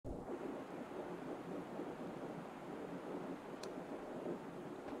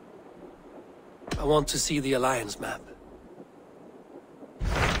I want to see the Alliance map.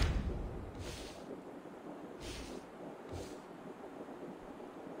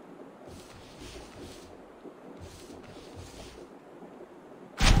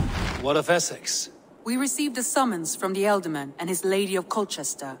 What of Essexe? We received a summons from the Ealdorman and his Lady of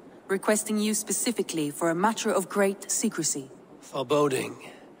Colchester, requesting you specifically for a matter of great secrecy. Foreboding.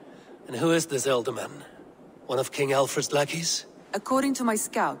 And who is this Ealdorman? One of King Alfred's lackeys? According to my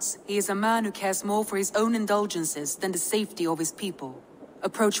scouts, he is a man who cares more for his own indulgences than the safety of his people.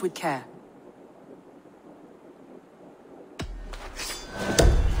 Approach with care.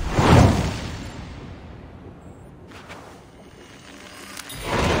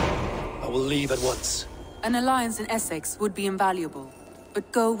 I will leave at once. An alliance in Essex would be invaluable,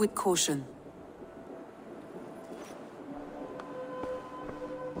 but go with caution.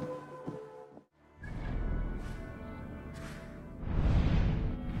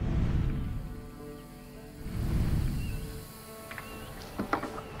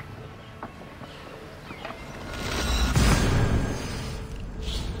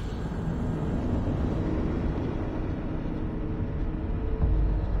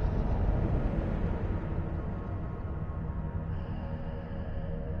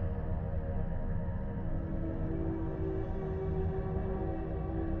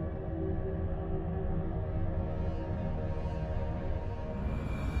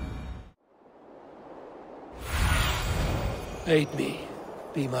 Aid me.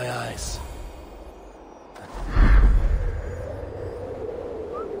 Be my eyes.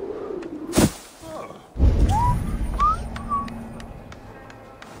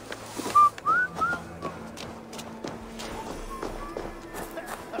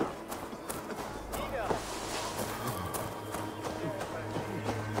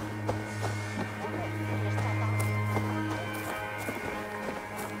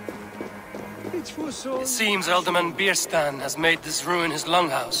 It seems Ealdorman Bierstan has made this ruin his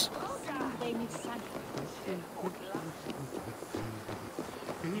longhouse.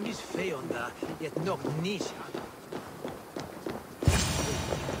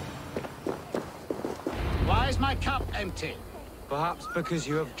 Why is my cup empty? Perhaps because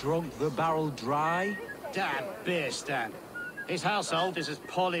you have drunk the barrel dry? Damn Bierstan. His household is as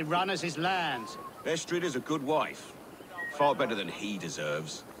poorly run as his lands. Estrid is a good wife. Far better than he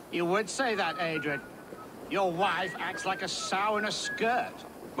deserves. You would say that, Adrian. Your wife acts like a sow in a skirt.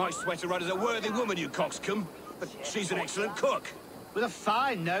 My sweater run is a worthy woman, you coxcomb. But she's an excellent cook. With a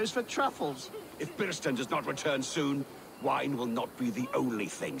fine nose for truffles. If Bierstan does not return soon, wine will not be the only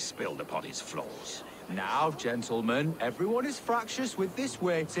thing spilled upon his floors. Now, gentlemen, everyone is fractious with this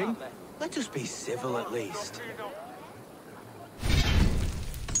waiting. Let us be civil at least.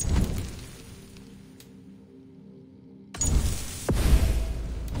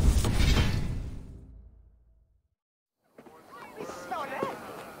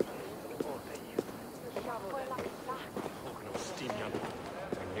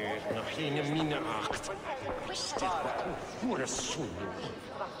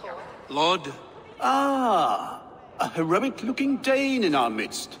 Lord? Ah, a heroic-looking Dane in our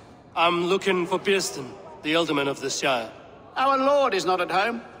midst. I'm looking for Bierstan, the Ealdorman of the Shire. Our lord is not at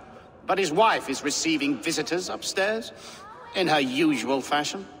home, but his wife is receiving visitors upstairs, in her usual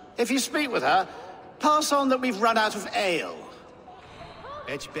fashion. If you speak with her, pass on that we've run out of ale.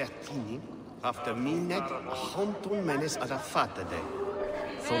 Ecbertini, after mined a honton menes ad affatade.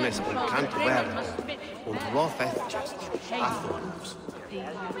 Thones uncant verne, und rotheth just athorns.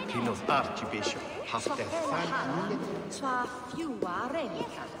 King of Archbishop, haft der fan Zwar fewer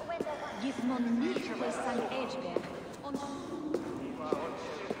relica. Give mon nicht was St. Edgeberg.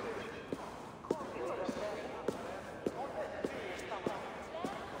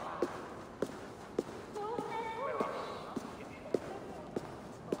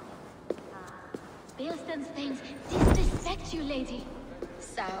 Bierstan's things disrespect you, lady.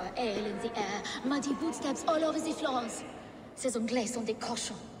 Sour ale in the air, muddy footsteps all over the floors. Ces Anglais sont des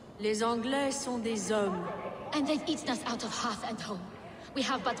cochons. Les Anglais sont des hommes. And they've eaten us out of hearth and home. We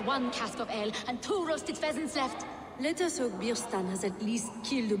have but one cask of ale and 2 roasted pheasants left. Let us hope Bierstan has at least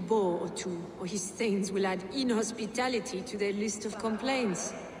killed a boar or 2, or his thanes will add inhospitality to their list of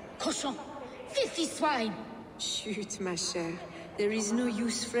complaints. Cochon! Filthy swine! Chut, ma chère. There is no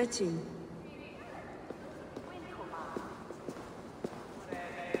use fretting.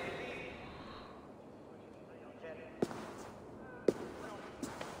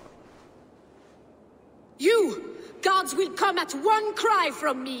 You! Guards will come at one cry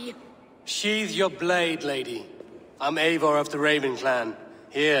from me! Sheathe your blade, lady. I'm Eivor of the Raven clan,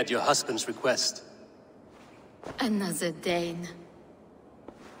 here at your husband's request. Another Dane.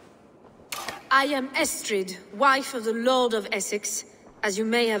 I am Estrid, wife of the Lord of Essexe. As you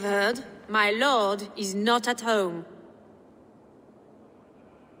may have heard, my lord is not at home.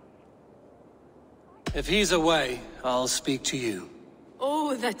 If he's away, I'll speak to you.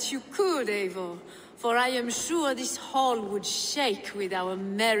 Oh, that you could, Eivor. For I am sure this hall would shake with our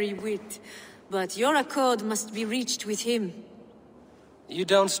merry wit. But your accord must be reached with him. You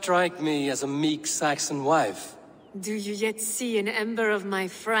don't strike me as a meek Saxon wife. Do you yet see an ember of my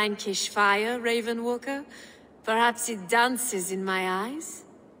Frankish fire, Ravenwalker? Perhaps it dances in my eyes?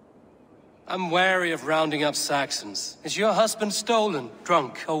 I'm wary of rounding up Saxons. Is your husband stolen,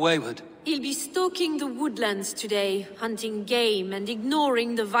 drunk, or wayward? He'll be stalking the woodlands today, hunting game and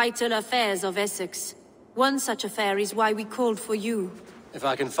ignoring the vital affairs of Essex. One such affair is why we called for you. If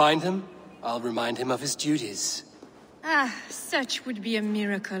I can find him, I'll remind him of his duties. Ah, such would be a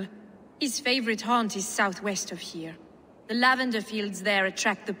miracle. His favorite haunt is southwest of here. The lavender fields there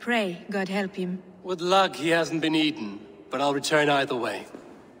attract the prey, God help him. With luck, he hasn't been eaten, but I'll return either way.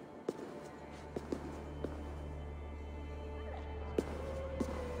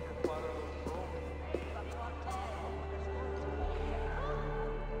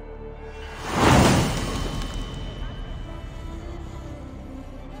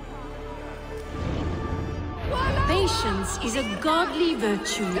 Patience is a godly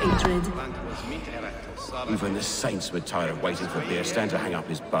virtue, Adred. Even the saints would tire of waiting for Beerstan to hang up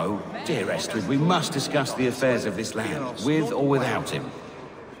his bow. Dear Estrid, we must discuss the affairs of this land, with or without him.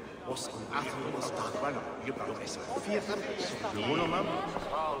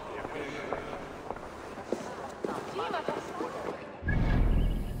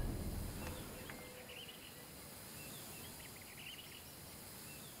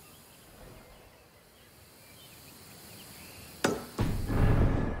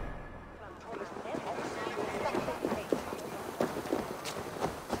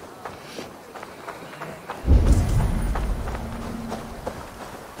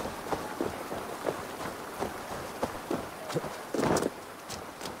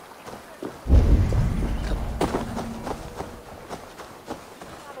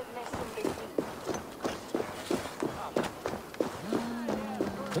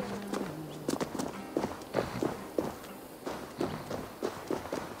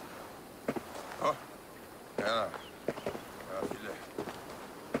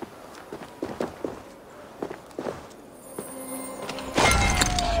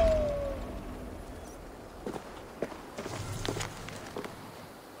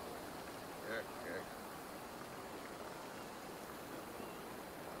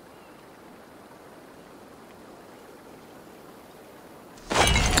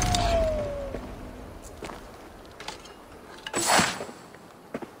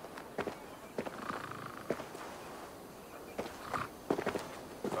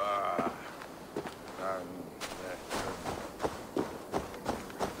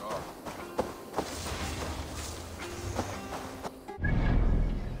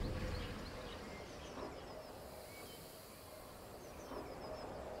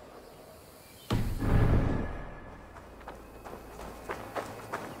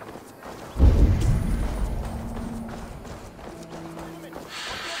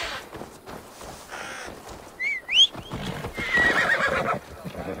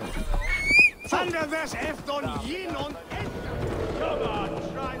 Wes heeft on yin on end. Come on,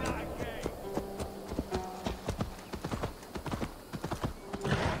 try that again.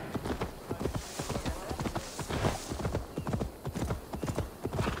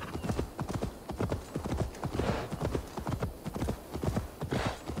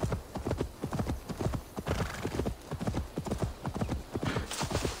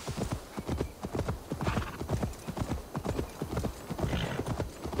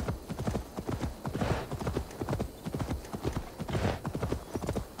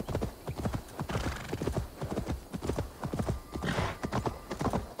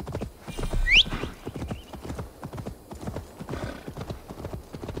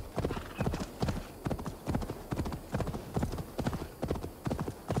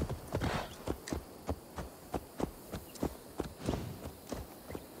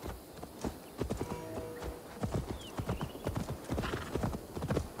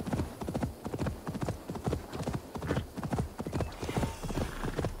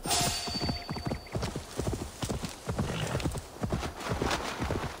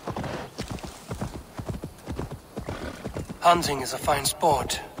 Hunting is a fine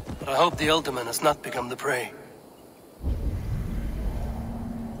sport, but I hope the Alderman has not become the prey.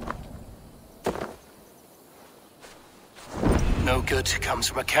 No good comes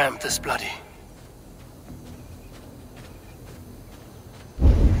from a camp this bloody.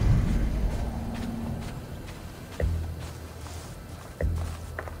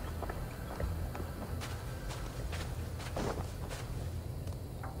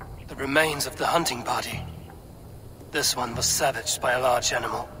 Remains of the hunting party. This one was savaged by a large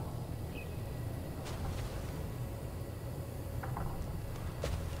animal.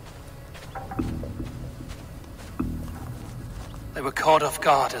 They were caught off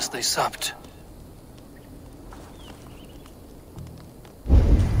guard as they supped.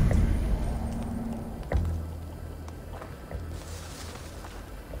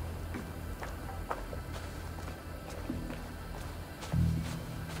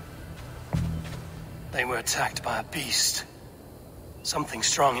 They were attacked by a beast. Something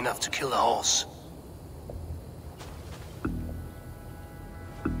strong enough to kill a horse.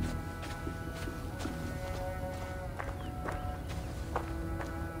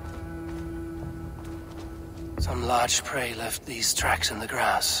 Some large prey left these tracks in the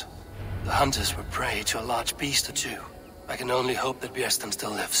grass. The hunters were prey to a large beast or two. I can only hope that Bjersten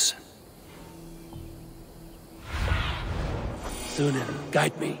still lives. Sunan,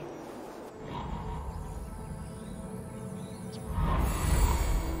 guide me.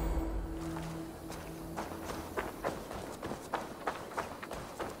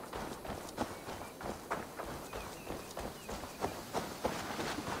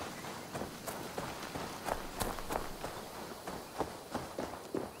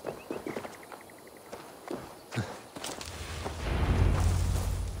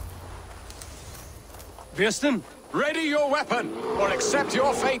 Bjersten? Ready your weapon, or accept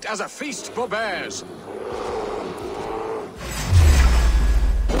your fate as a feast for bears. Do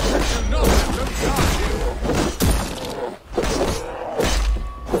not let them charge you.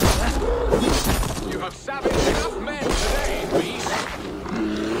 You have savaged enough men today, beast.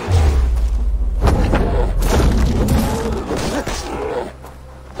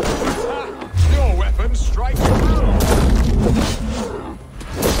 Your weapon strikes true.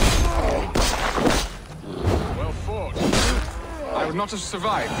 I would not have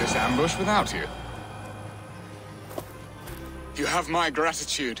survived this ambush without you. You have my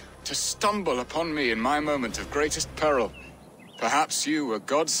gratitude to stumble upon me in my moment of greatest peril. Perhaps you were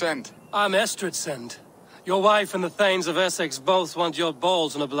God-sent. I'm Estrid sent. Your wife and the Thanes of Essexe both want your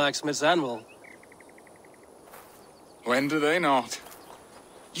balls on a blacksmith's anvil. When do they not?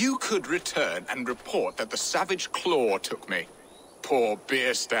 You could return and report that the savage claw took me. Poor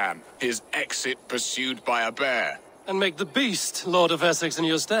Bjersten, his exit pursued by a bear. And make the beast Lord of Essex in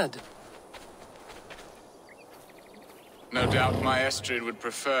your stead. No doubt my Estrid would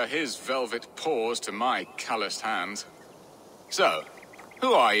prefer his velvet paws to my calloused hands. So,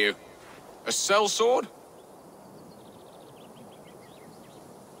 who are you? A sellsword?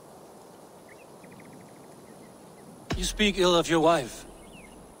 You speak ill of your wife.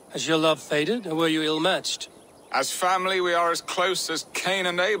 Has your love faded, or were you ill-matched? As family, we are as close as Cain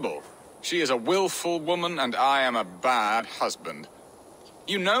and Abel. She is a willful woman, and I am a bad husband.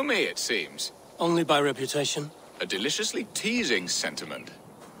 You know me, it seems. Only by reputation. A deliciously teasing sentiment.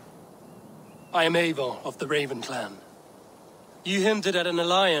 I am Eivor of the Raven clan. You hinted at an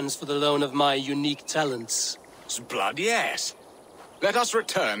alliance for the loan of my unique talents. Blood, yes. Let us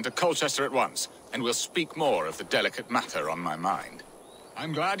return to Colchester at once, and we'll speak more of the delicate matter on my mind.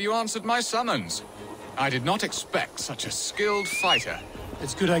 I'm glad you answered my summons. I did not expect such a skilled fighter.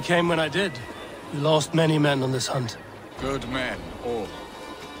 It's good I came when I did. We lost many men on this hunt. Good men, all.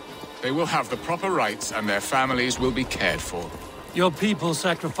 They will have the proper rights, and their families will be cared for. Your people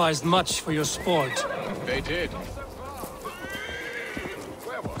sacrificed much for your sport. They did.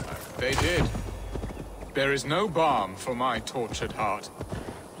 Where was I? They did. There is no balm for my tortured heart.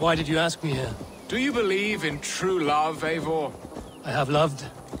 Why did you ask me here? Do you believe in true love, Eivor? I have loved.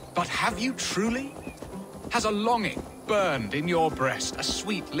 But have you truly? Has a longing burned in your breast, a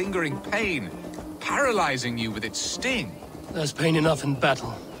sweet, lingering pain, paralyzing you with its sting? There's pain enough in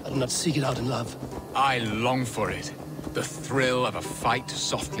battle. I do not seek it out in love. I long for it. The thrill of a fight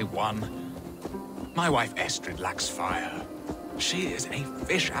softly won. My wife Estrid lacks fire. She is a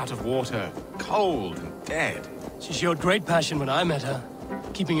fish out of water, cold and dead. She showed great passion when I met her,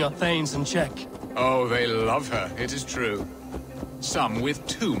 keeping your Thanes in check. Oh, they love her, it is true. Some with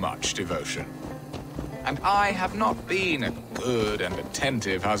too much devotion. And I have not been a good and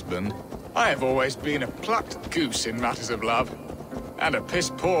attentive husband. I have always been a plucked goose in matters of love. And a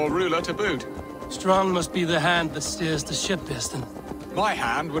piss-poor ruler to boot. Strong must be the hand that steers the ship, Bjersten. My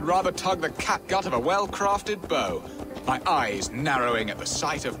hand would rather tug the catgut of a well-crafted bow. My eyes narrowing at the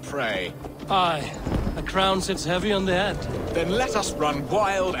sight of prey. Aye, a crown sits heavy on the head. Then let us run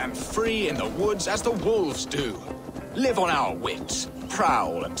wild and free in the woods as the wolves do. Live on our wits,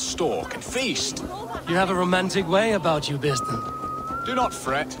 prowl and stalk and feast. You have a romantic way about you, Bjersten. Do not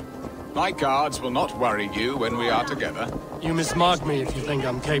fret. My guards will not worry you when we are together. You mismark me if you think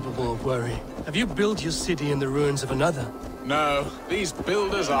I'm capable of worry. Have you built your city in the ruins of another? No, these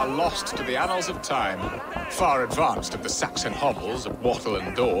builders are lost to the annals of time. Far advanced of the Saxon hovels of Wattle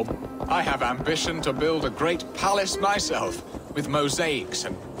and Daub, I have ambition to build a great palace myself, with mosaics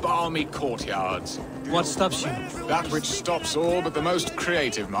and balmy courtyards. What stops you? That which stops all but the most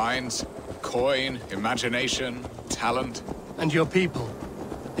creative minds. Coin, imagination, talent. And your people?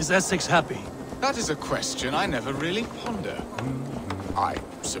 Is Essex happy? That is a question I never really ponder. I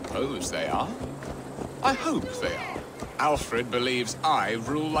suppose they are. I hope they are. Alfred believes I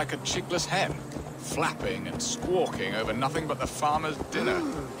rule like a chickless hen, flapping and squawking over nothing but the farmer's dinner.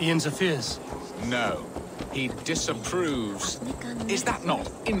 He interferes? No, he disapproves. Is that not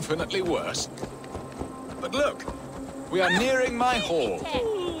infinitely worse? But look, we are nearing my hall.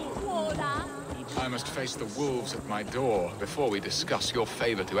 I must face the wolves at my door before we discuss your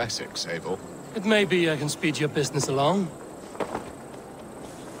favor to Essex, Abel. It may be I can speed your business along.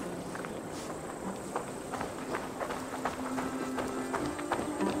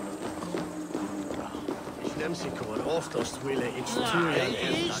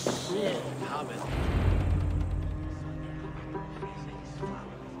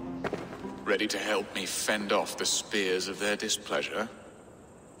 Ready to help me fend off the spears of their displeasure?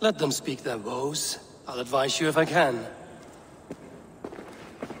 Let them speak their woes. I'll advise you if I can.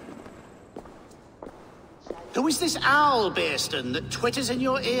 Who is this owl, Bearston, that twitters in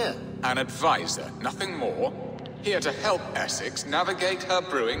your ear? An advisor, nothing more. Here to help Essex navigate her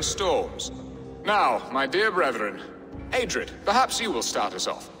brewing storms. Now, my dear brethren, Adrid, perhaps you will start us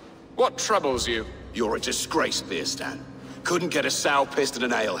off. What troubles you? You're a disgrace, Beerstan. Couldn't get a sow pissed in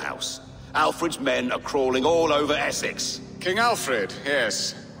an alehouse. Alfred's men are crawling all over Essex. King Alfred,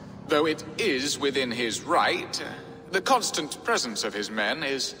 yes. Though it is within his right, the constant presence of his men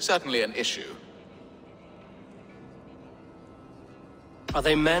is certainly an issue. Are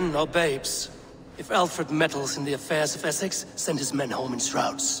they men or babes? If Alfred meddles in the affairs of Essex, send his men home in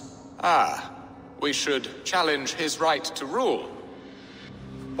shrouds. Ah, we should challenge his right to rule.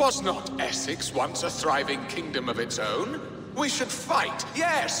 Was not Essex once a thriving kingdom of its own? We should fight,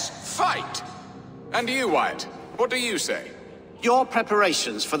 yes, fight! And you, Wyatt, what do you say? Your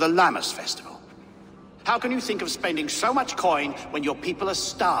preparations for the Lammas festival. How can you think of spending so much coin when your people are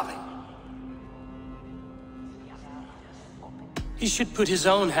starving? He should put his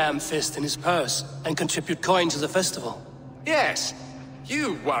own ham fist in his purse and contribute coin to the festival. Yes,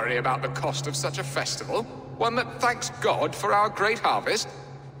 you worry about the cost of such a festival, one that thanks God for our great harvest.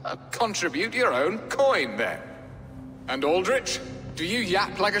 Contribute your own coin, then. And Aldrich, do you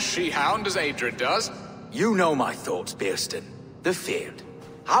yap like a she-hound as Adrid does? You know my thoughts, Bearston. The feared.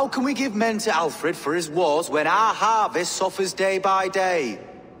 How can we give men to Alfred for his wars when our harvest suffers day by day?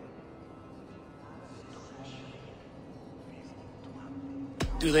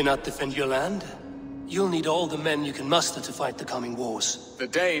 Do they not defend your land? You'll need all the men you can muster to fight the coming wars. The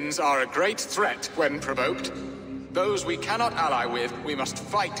Danes are a great threat when provoked. Those we cannot ally with, we must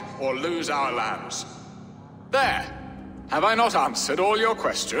fight or lose our lands. There! Have I not answered all your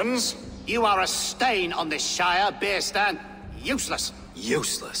questions? You are a stain on this shire, Bearstan. Useless.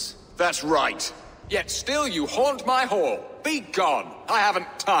 Useless? That's right. Yet still you haunt my hall. Be gone. I haven't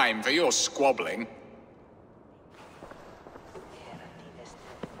time for your squabbling.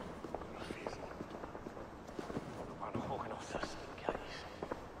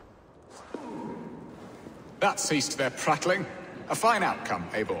 That ceased their prattling. A fine outcome,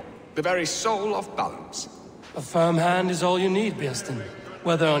 Eivor. The very soul of balance. A firm hand is all you need, Bearston.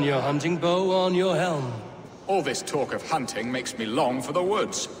 Whether on your hunting bow or on your helm. All this talk of hunting makes me long for the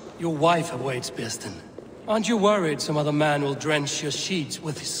woods. Your wife awaits, Bearston. Aren't you worried some other man will drench your sheets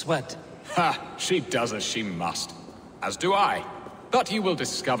with his sweat? Ha! She does as she must. As do I. But you will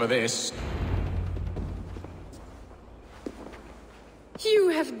discover this. You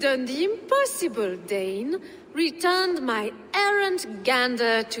have done the impossible, Dane. Returned my errant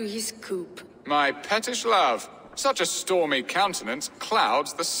gander to his coop. My pettish love. Such a stormy countenance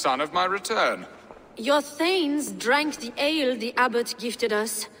clouds the sun of my return. Your thanes drank the ale the abbot gifted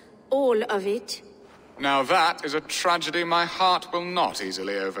us. All of it. Now that is a tragedy my heart will not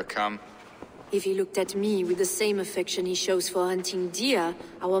easily overcome. If he looked at me with the same affection he shows for hunting deer,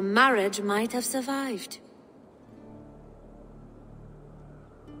 our marriage might have survived.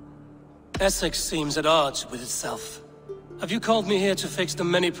 Essex seems at odds with itself. Have you called me here to fix the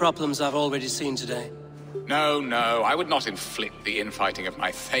many problems I've already seen today? No, I would not inflict the infighting of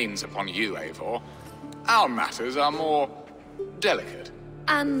my thanes upon you, Eivor. Our matters are more delicate.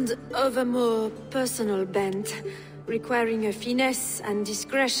 And of a more personal bent. requiring a finesse and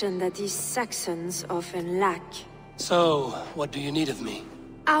discretion that these Saxons often lack. So, what do you need of me?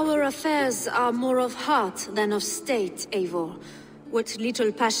 Our affairs are more of heart than of state, Eivor. What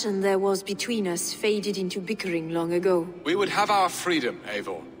little passion there was between us faded into bickering long ago. We would have our freedom,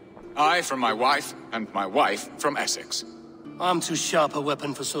 Eivor. I from my wife, and my wife from Essex. I'm too sharp a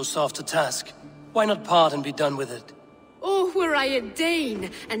weapon for so soft a task. Why not part and be done with it? Oh, were I a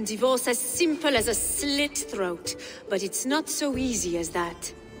Dane, and divorce as simple as a slit throat. But it's not so easy as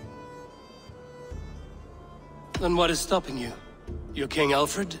that. Then what is stopping you? You're King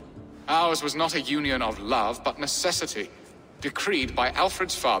Alfred? Ours was not a union of love, but necessity. Decreed by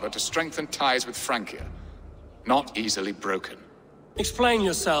Alfred's father to strengthen ties with Francia. Not easily broken. Explain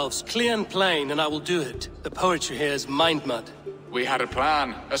yourselves, clear and plain, and I will do it. The poetry here is mind mud. We had a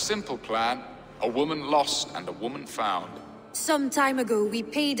plan, a simple plan. A woman lost and a woman found. Some time ago, we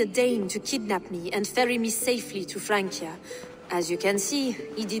paid a Dane to kidnap me and ferry me safely to Francia. As you can see,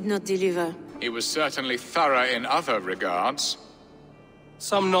 he did not deliver. He was certainly thorough in other regards.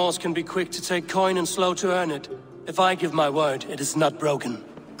 Some Norse can be quick to take coin and slow to earn it. If I give my word, it is not broken.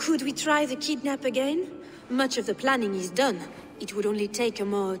 Could we try the kidnap again? Much of the planning is done. It would only take a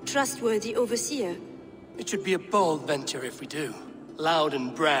more trustworthy overseer. It should be a bold venture if we do. Loud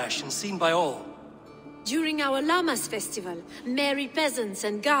and brash and seen by all. During our Llamas festival, merry peasants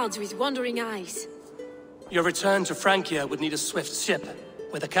and guards with wandering eyes. Your return to Francia would need a swift ship,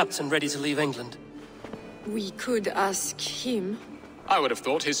 with a captain ready to leave England. We could ask him. I would have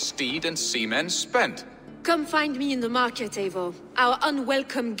thought his steed and seamen spent. Come find me in the market, Eivor. Our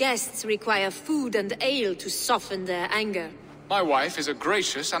unwelcome guests require food and ale to soften their anger. My wife is a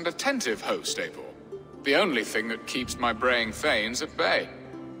gracious and attentive host, Eivor. The only thing that keeps my braying thanes at bay.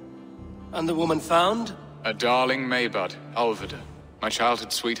 And the woman found? A darling Maybud, Ulvida, my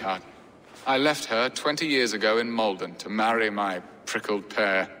childhood sweetheart. I left her 20 years ago in Malden to marry my prickled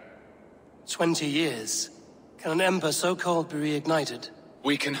pear. 20 years? Can an ember so cold be reignited?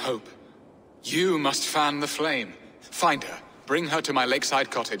 We can hope. You must fan the flame. Find her, bring her to my lakeside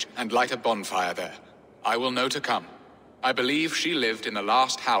cottage, and light a bonfire there. I will know to come. I believe she lived in the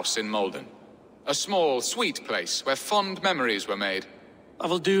last house in Malden. A small, sweet place where fond memories were made. I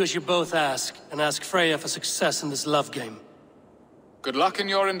will do as you both ask, and ask Freya for success in this love game. Good luck in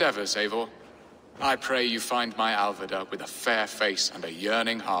your endeavors, Eivor. I pray you find my Alvida with a fair face and a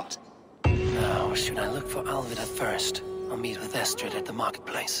yearning heart. Now, should I look for Alvida first, or meet with Estrid at the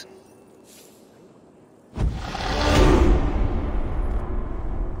marketplace?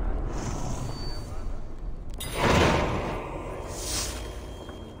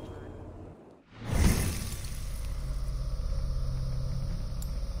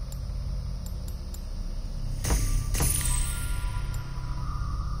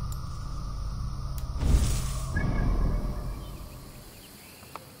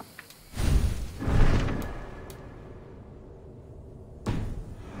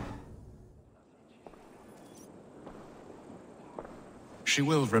 She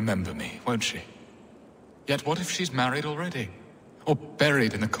will remember me, won't she? Yet what if she's married already? Or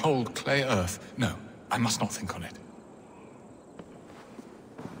buried in the cold clay earth? No, I must not think on it.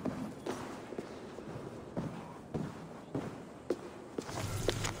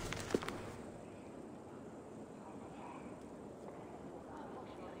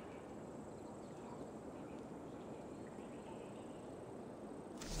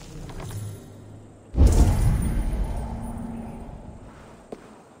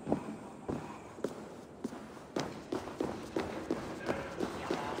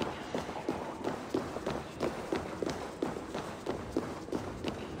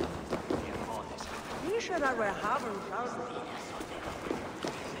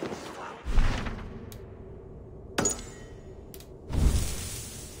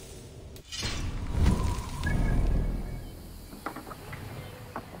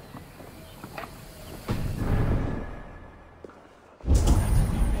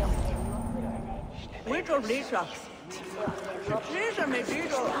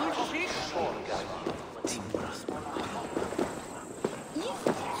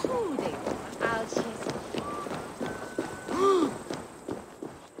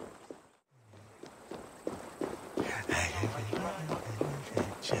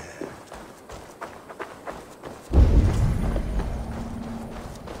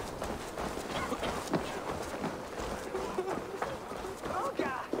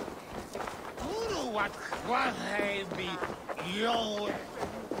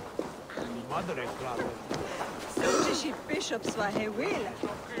 Bishops var he will.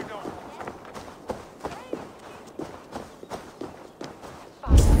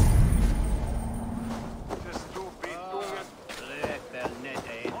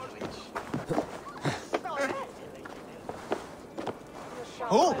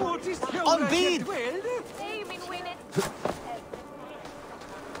 Oh! On bid!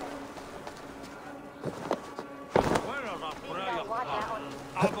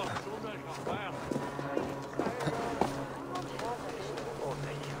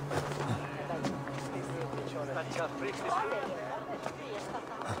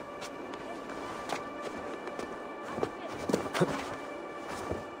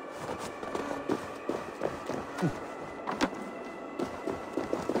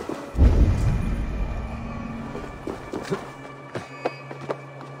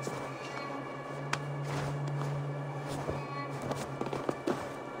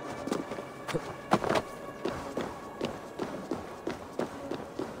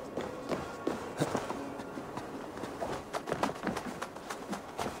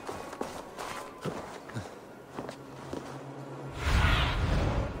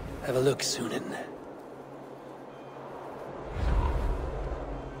 Have a look, Sunan.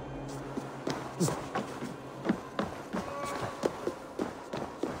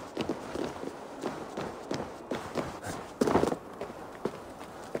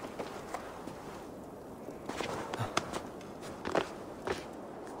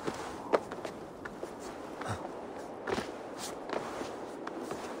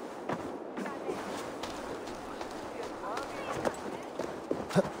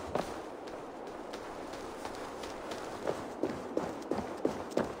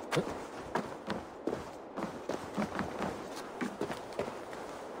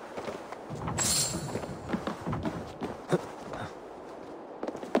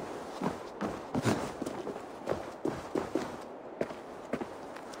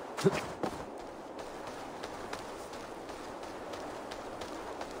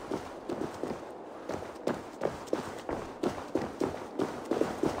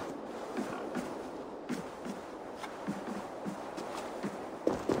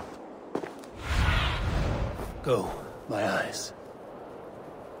 Go, my eyes.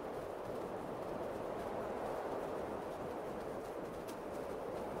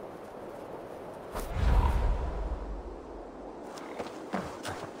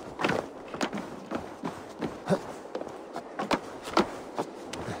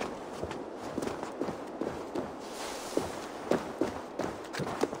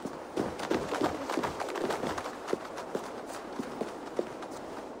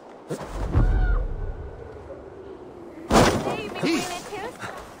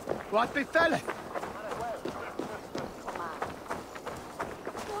 What befell it?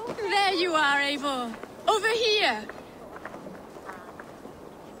 There you are, Eivor. Over here.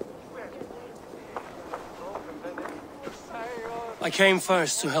 I came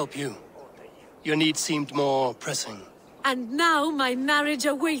first to help you. Your need seemed more pressing. And now my marriage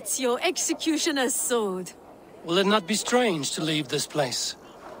awaits your executioner's sword. Will it not be strange to leave this place?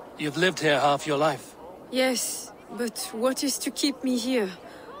 You've lived here half your life. Yes, but what is to keep me here?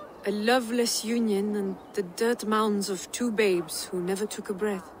 A loveless union and the dirt mounds of two babes who never took a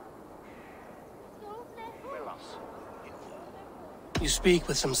breath. You speak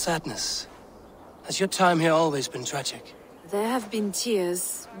with some sadness. Has your time here always been tragic? There have been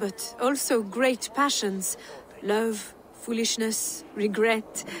tears, but also great passions. Love, foolishness,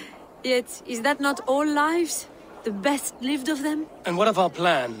 regret. Yet, is that not all lives? The best lived of them? And what of our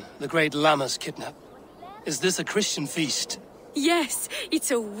plan, the great Lamma's kidnap? Is this a Christian feast? Yes, it's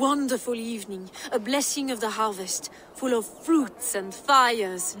a wonderful evening, a blessing of the harvest, full of fruits and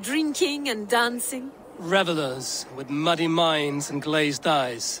fires, drinking and dancing. Revelers with muddy minds and glazed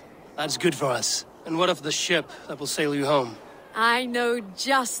eyes. That's good for us. And what of the ship that will sail you home? I know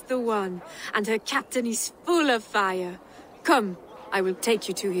just the one, and her captain is full of fire. Come, I will take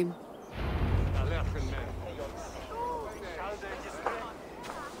you to him.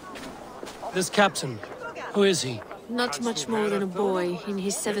 This captain, who is he? Not much more than a boy in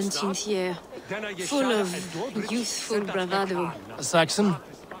his 17th year, full of youthful bravado. A Saxon?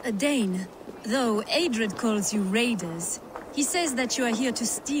 A Dane, though Adred calls you raiders. He says that you are here to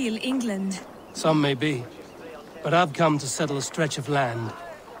steal England. Some may be, but I've come to settle a stretch of land.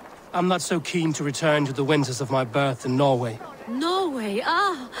 I'm not so keen to return to the winters of my birth in Norway. Norway,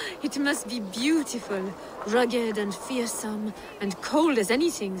 ah, it must be beautiful, rugged and fearsome, and cold as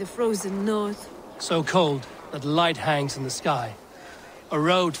anything the frozen north. So cold that light hangs in the sky. A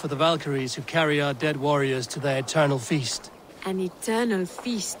road for the Valkyries who carry our dead warriors to their eternal feast. An eternal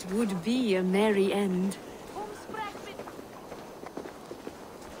feast would be a merry end.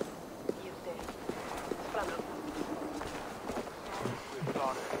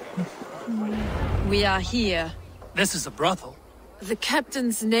 We are here. This is a brothel. The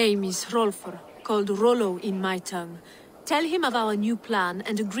captain's name is Hrolfr, called Rollo in my tongue. Tell him of our new plan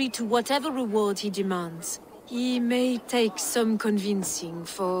and agree to whatever reward he demands. He may take some convincing,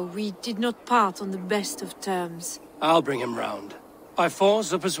 for we did not part on the best of terms. I'll bring him round. By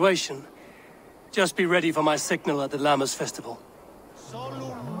force or persuasion. Just be ready for my signal at the Lammas festival.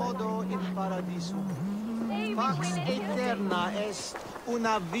 Solum modo in paradisum. Pax aeterna est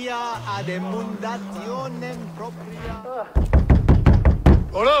una via ad emundationem propria.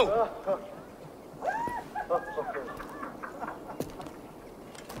 Olo!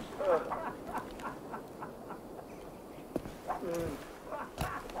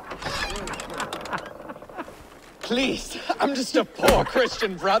 Please, I'm just a poor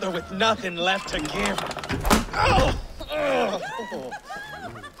Christian brother with nothing left to give.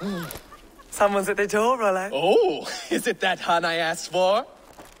 Someone's at the door, Rollo. Oh, is it that hun I asked for?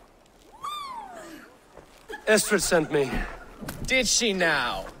 Estrid sent me. Did she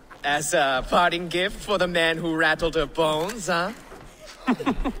now? As a parting gift for the man who rattled her bones, huh?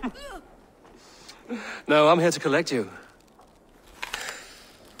 No, I'm here to collect you.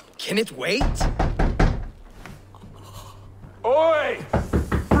 Can it wait? Oi!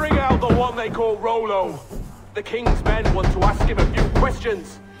 Bring out the one they call Rollo. The king's men want to ask him a few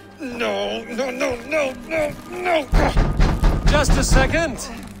questions. No. Just a second.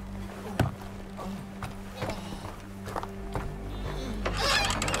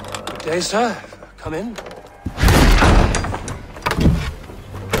 Good day, sir. Come in.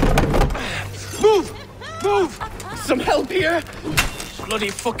 Move! Move! Some help here? Bloody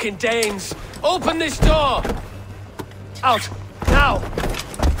fucking Danes! Open this door! Out! Now!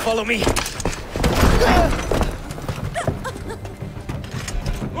 Follow me.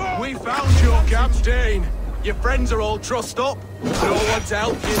 We found your camp, Dane. Your friends are all trussed up. No one to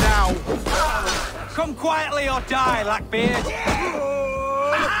help you now. Come quietly or die, Blackbeard.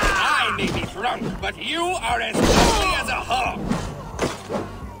 I may be drunk, but you are as holy as a hog.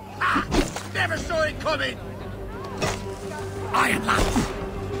 Never saw it coming. Iron Lance.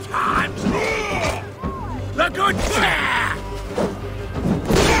 Time's the good chair.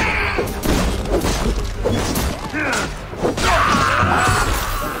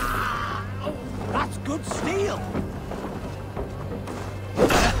 That's good steel.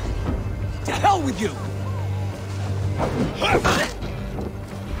 To hell with you.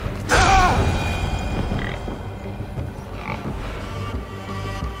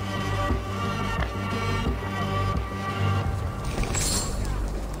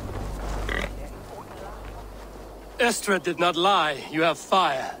 Estrid did not lie. You have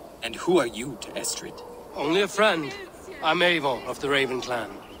fire. And who are you to Estrid? Only a friend. I'm Eivor of the Raven clan.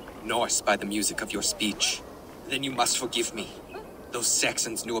 Norse by the music of your speech. Then you must forgive me. Those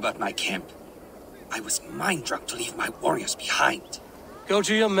Saxons knew about my camp. I was mind-drunk to leave my warriors behind. Go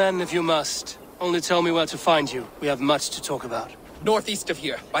to your men if you must. Only tell me where to find you. We have much to talk about. Northeast of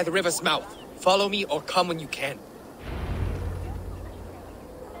here, by the river's mouth. Follow me or come when you can.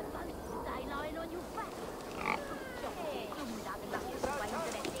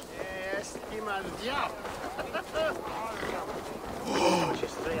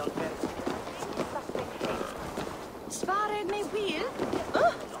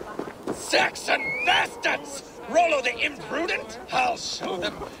 Saxon bastards! Rollo the imprudent? I'll show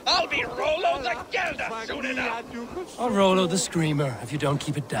them. I'll be Rollo the Gelder soon enough. Or Rollo the Screamer, if you don't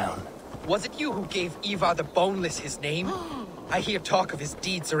keep it down. Was it you who gave Ivar the Boneless his name? I hear talk of his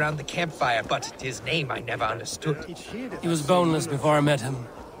deeds around the campfire, but his name I never understood. He was boneless before I met him.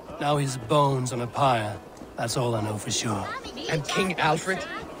 Now he's bones on a pyre. That's all I know for sure. And King Alfred?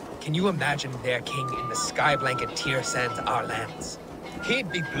 Can you imagine their king in the sky blanket Tyr sends our lands?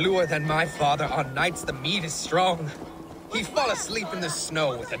 He'd be bluer than my father on nights the meat is strong. He'd fall asleep in the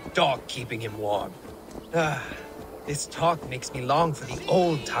snow with a dog keeping him warm. This talk makes me long for the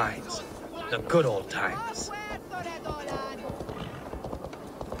old times. The good old times.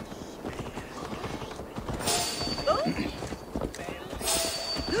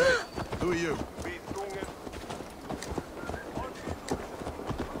 Who are you?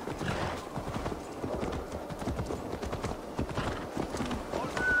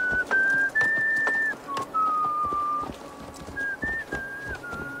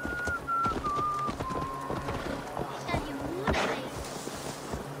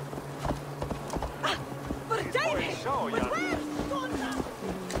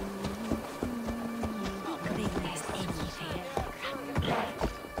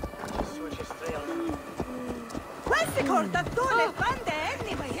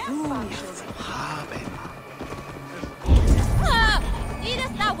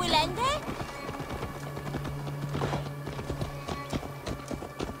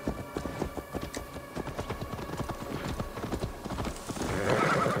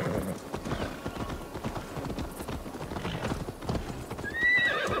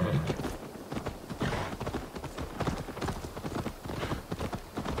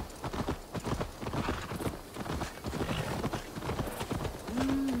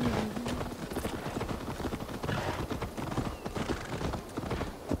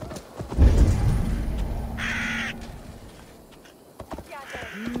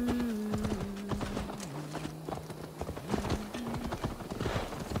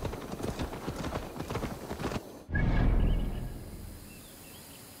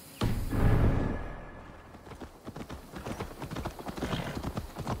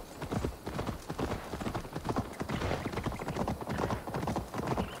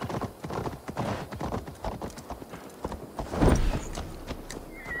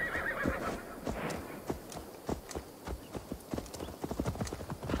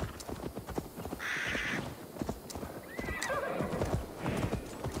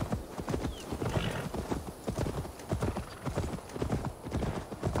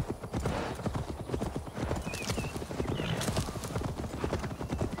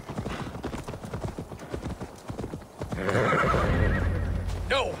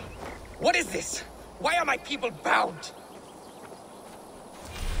 No! What is this? Why are my people bound?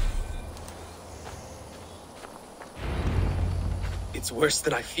 It's worse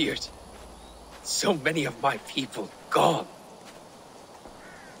than I feared. So many of my people gone.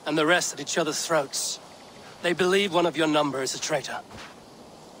 And the rest at each other's throats. They believe one of your number is a traitor.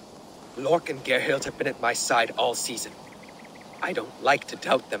 Lork and Gerhild have been at my side all season. I don't like to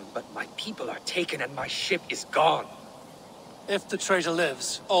doubt them, but my people are taken and my ship is gone. If the traitor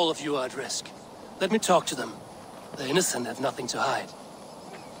lives, all of you are at risk. Let me talk to them. The innocent have nothing to hide.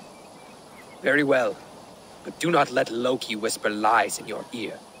 Very well. But do not let Loki whisper lies in your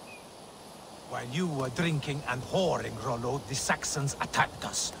ear. While you were drinking and whoring, Rollo, the Saxons attacked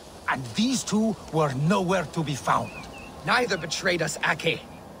us. And these two were nowhere to be found. Neither betrayed us, Ake.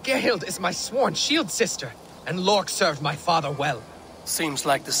 Gerhild is my sworn shield sister, and Lork served my father well. Seems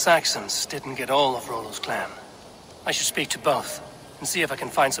like the Saxons didn't get all of Rollo's clan. I should speak to both, and see if I can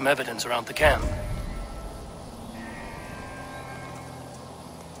find some evidence around the camp.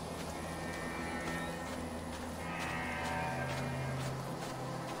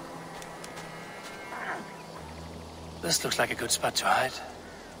 This looks like a good spot to hide.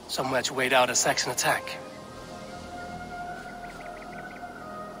 Somewhere to wait out a Saxon attack.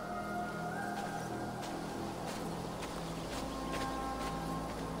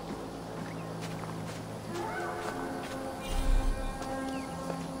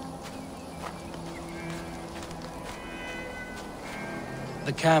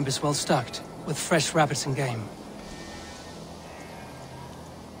 The camp is well stocked, with fresh rabbits and game.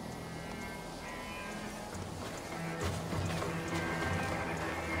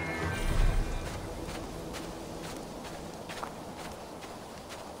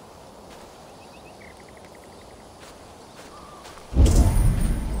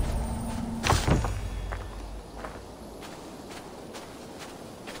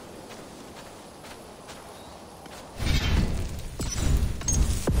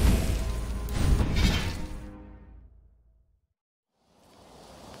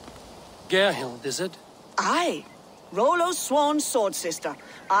 Gerhild, is it? Aye. Rollo's sworn sword sister.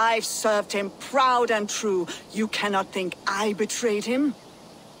 I've served him proud and true. You cannot think I betrayed him?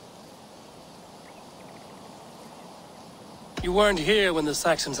 You weren't here when the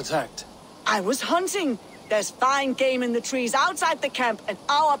Saxons attacked. I was hunting. There's fine game in the trees outside the camp, and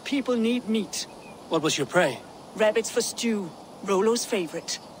our people need meat. What was your prey? Rabbits for stew. Rollo's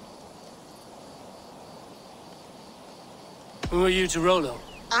favorite. Who are you to Rollo?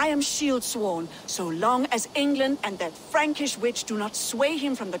 I am shield sworn, so long as England and that Frankish witch do not sway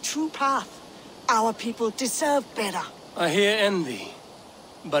him from the true path. Our people deserve better. I hear envy.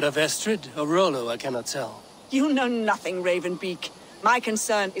 But of Estrid or Rollo, I cannot tell. You know nothing, Ravenbeak. My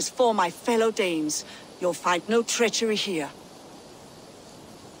concern is for my fellow Danes. You'll find no treachery here.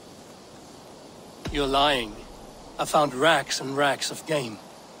 You're lying. I found racks and racks of game.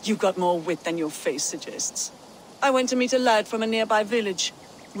 You got more wit than your face suggests. I went to meet a lad from a nearby village.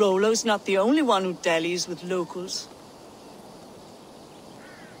 Rollo's not the only one who dallies with locals.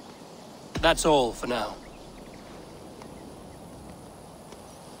 That's all for now.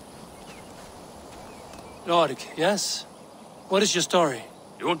 Lord, yes? What is your story?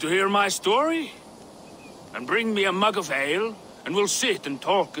 You want to hear my story? And bring me a mug of ale, and we'll sit and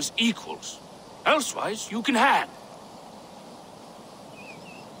talk as equals. Elsewise, you can hang.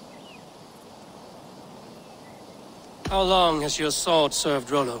 How long has your sword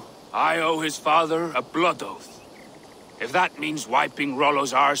served Rollo? I owe his father a blood oath. If that means wiping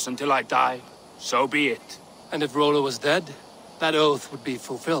Rollo's arse until I die, so be it. And if Rollo was dead, that oath would be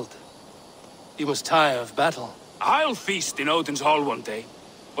fulfilled. He must tire of battle. I'll feast in Odin's hall one day,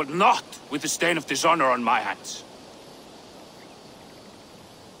 but not with the stain of dishonor on my hands.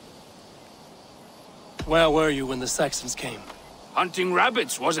 Where were you when the Saxons came? Hunting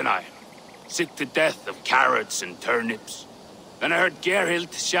rabbits, wasn't I? Sick to death of carrots and turnips. Then I heard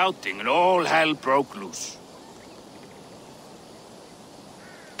Gerhild shouting and all hell broke loose.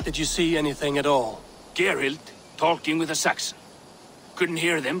 Did you see anything at all? Gerhild talking with a Saxon. Couldn't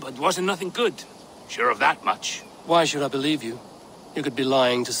hear them, but wasn't nothing good. Sure of that much. Why should I believe you? You could be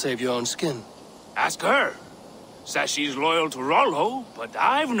lying to save your own skin. Ask her. Says she's loyal to Rollo, but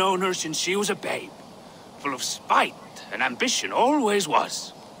I've known her since she was a babe. Full of spite and ambition, always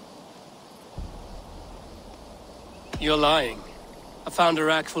was. You're lying. I found a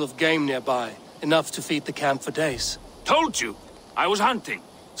rack full of game nearby, enough to feed the camp for days. Told you, I was hunting.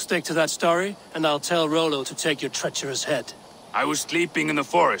 Stick to that story, and I'll tell Rollo to take your treacherous head. I was sleeping in the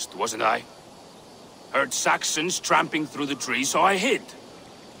forest, wasn't I? Heard Saxons tramping through the trees, so I hid.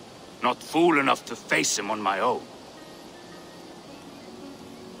 Not fool enough to face him on my own.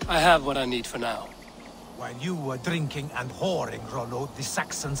 I have what I need for now. While you were drinking and whoring, Rollo, the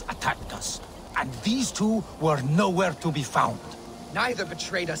Saxons attacked us. And these two were nowhere to be found. Neither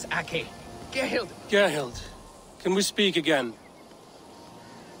betrayed us, Ake. Gerhild! Gerhild, can we speak again?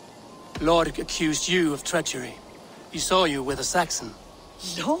 Lord accused you of treachery. He saw you with a Saxon.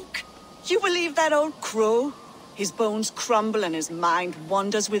 Look, you believe that old crow? His bones crumble and his mind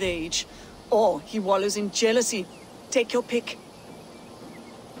wanders with age. Or he wallows in jealousy. Take your pick.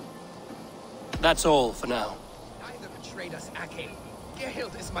 That's all for now. Neither betrayed us, Ake.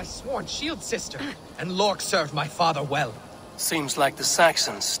 Gerhild is my sworn shield sister, and Lork served my father well. Seems like the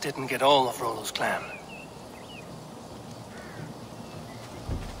Saxons didn't get all of Rollo's clan.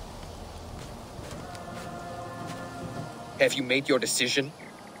 Have you made your decision?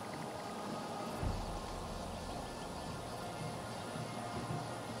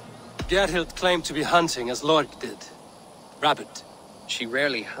 Gerhild claimed to be hunting as Lork did. Rabbit. She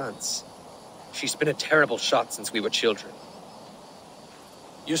rarely hunts. She's been a terrible shot since we were children.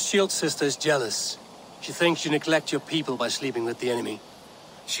 Your shield sister is jealous. She thinks you neglect your people by sleeping with the enemy.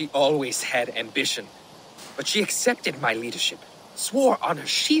 She always had ambition. But she accepted my leadership. Swore on her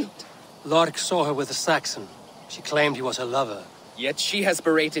shield. Lork saw her with a Saxon. She claimed he was her lover. Yet she has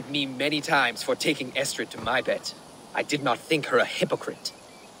berated me many times for taking Estrid to my bed. I did not think her a hypocrite.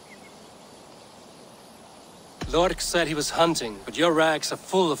 Lork said he was hunting, but your rags are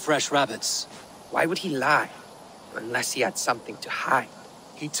full of fresh rabbits. Why would he lie? Unless he had something to hide.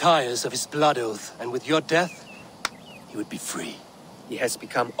 He tires of his blood oath, and with your death, he would be free. He has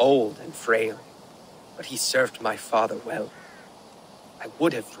become old and frail, but he served my father well. I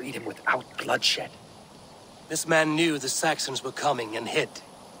would have freed him without bloodshed. This man knew the Saxons were coming and hid.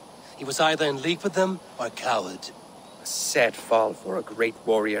 He was either in league with them or a coward. A sad fall for a great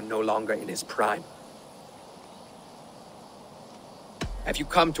warrior no longer in his prime. Have you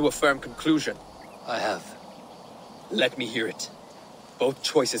come to a firm conclusion? I have. Let me hear it. Both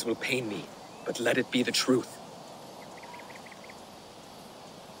choices will pain me, but let it be the truth.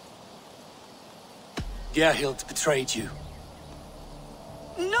 Gerhild betrayed you.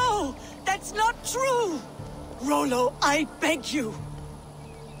 No! That's not true! Rollo, I beg you!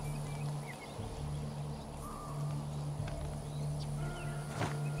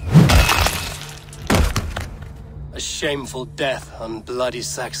 A shameful death on bloody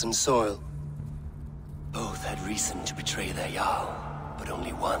Saxon soil. Both had reason to betray their Jarl, but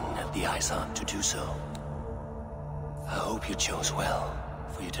only one had the eyesight to do so. I hope you chose well,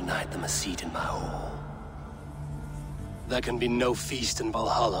 for you denied them a seat in my hall. There can be no feast in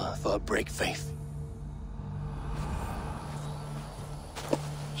Valhalla for a break faith.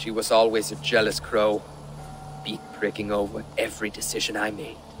 She was always a jealous crow, beak pricking over every decision I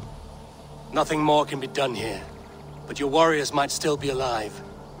made. Nothing more can be done here, but your warriors might still be alive,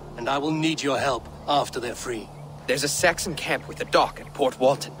 and I will need your help after they're free. There's a Saxon camp with a dock at Port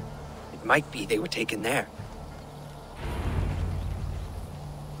Walton. It might be they were taken there.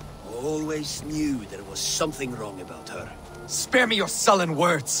 Always knew there was something wrong about her. Spare me your sullen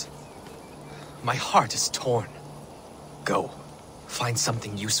words! My heart is torn. Go. Find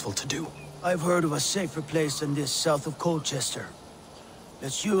something useful to do. I've heard of a safer place than this south of Colchester.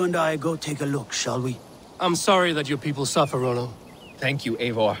 Let's you and I go take a look, shall we? I'm sorry that your people suffer, Rollo. Thank you,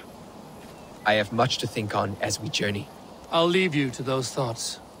 Eivor. I have much to think on as we journey. I'll leave you to those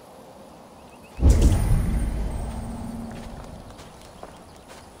thoughts.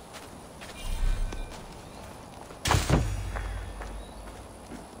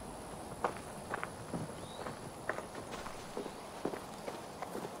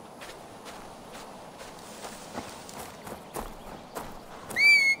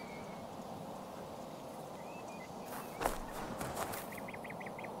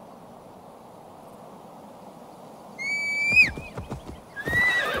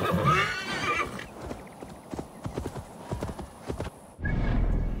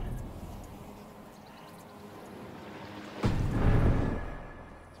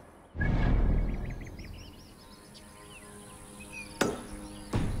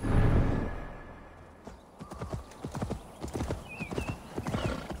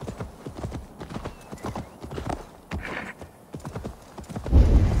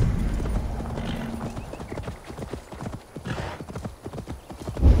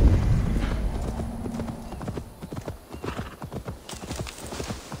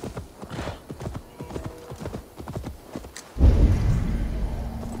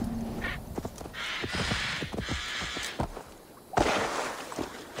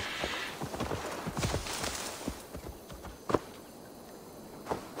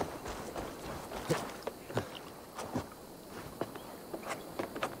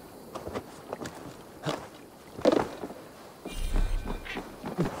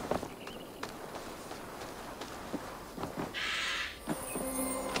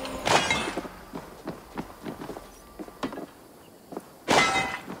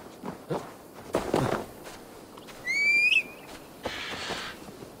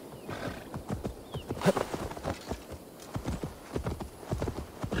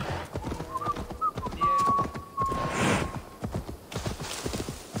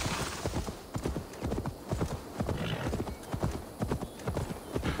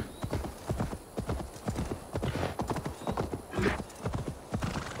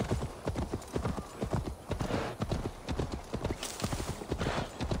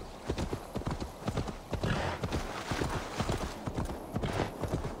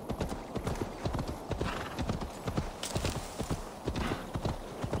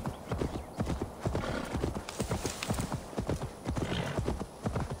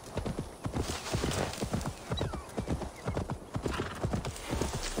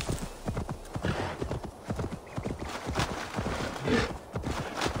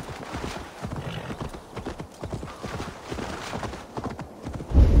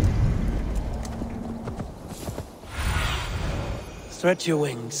 Stretch your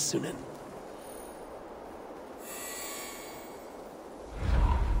wings, Sunan.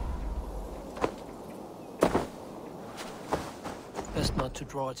 Best not to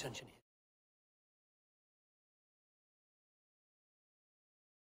draw attention here.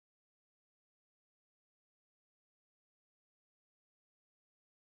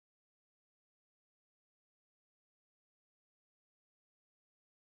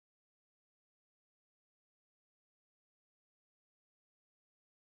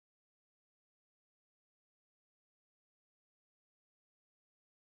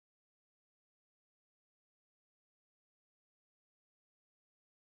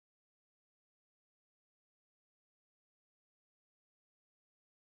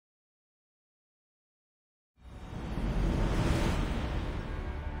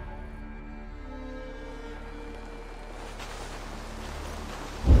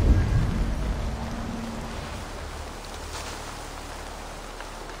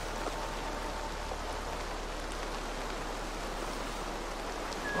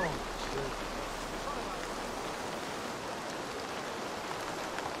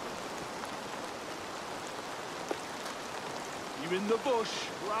 You in the bush,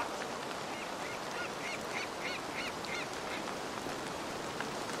 rat?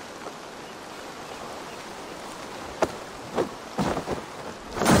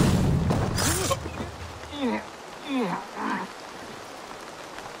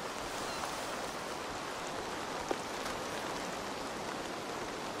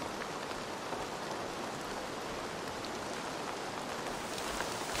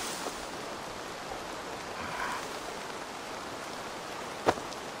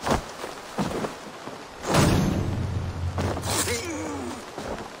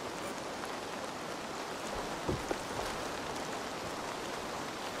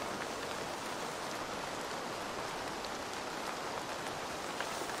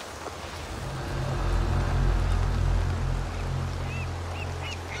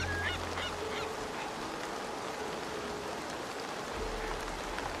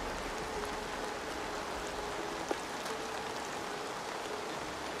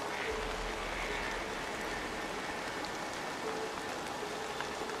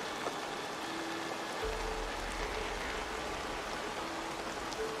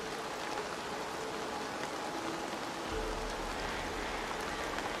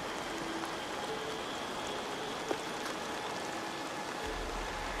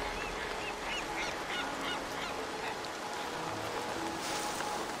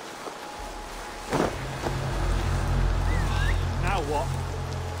 What?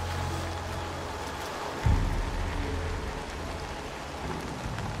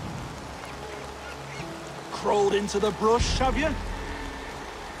 Crawled into the brush, have you?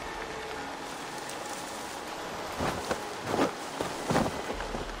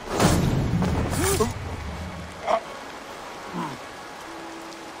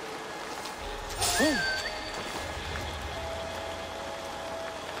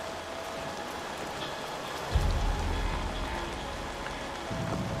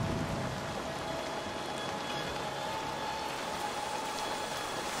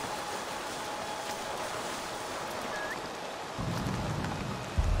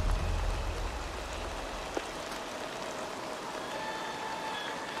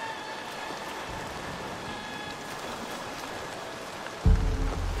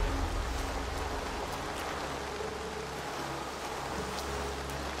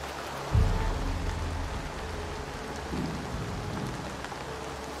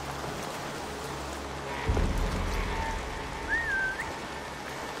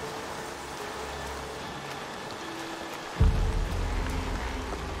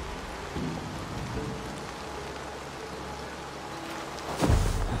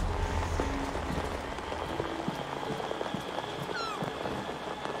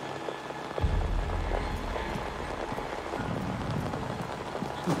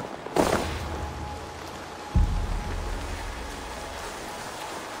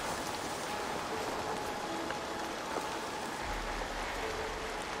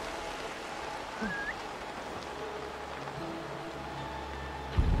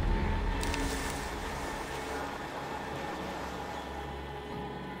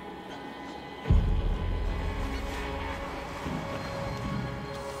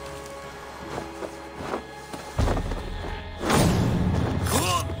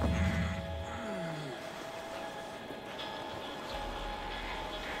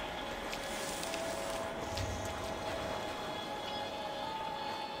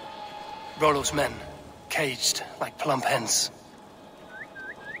 Rollo's men, caged like plump hens.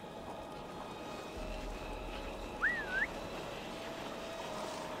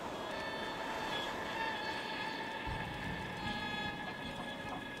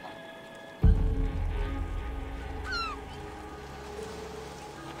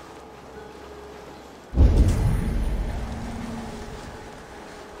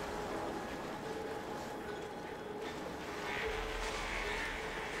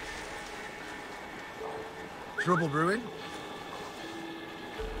 Trouble brewing?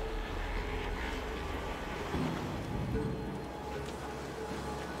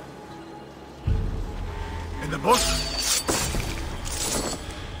 In the bush?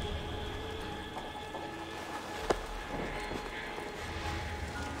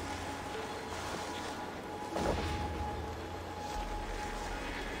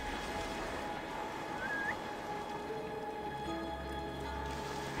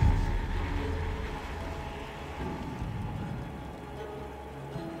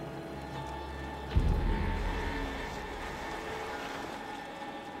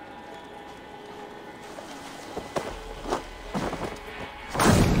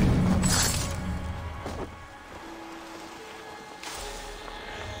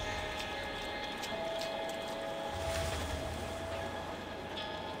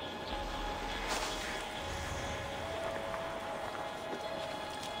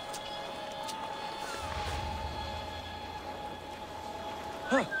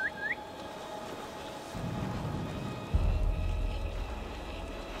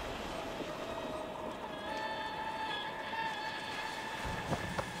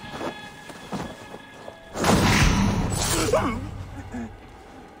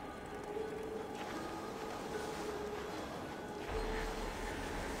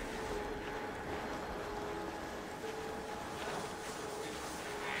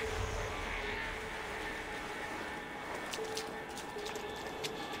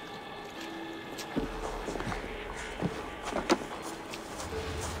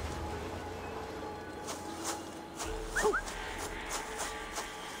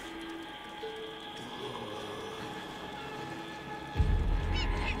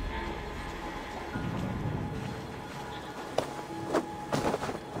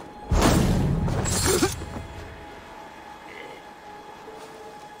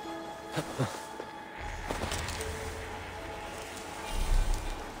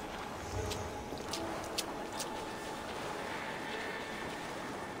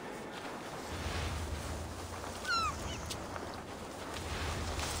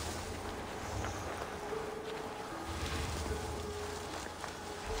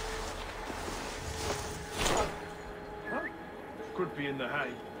 Could be in the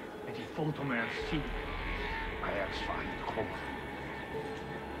hay. Et il faut tomber ainsi. I am fine, come.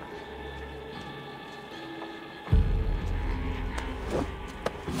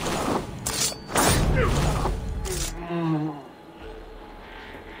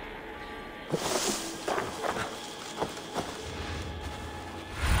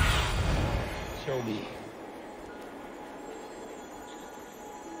 Show me.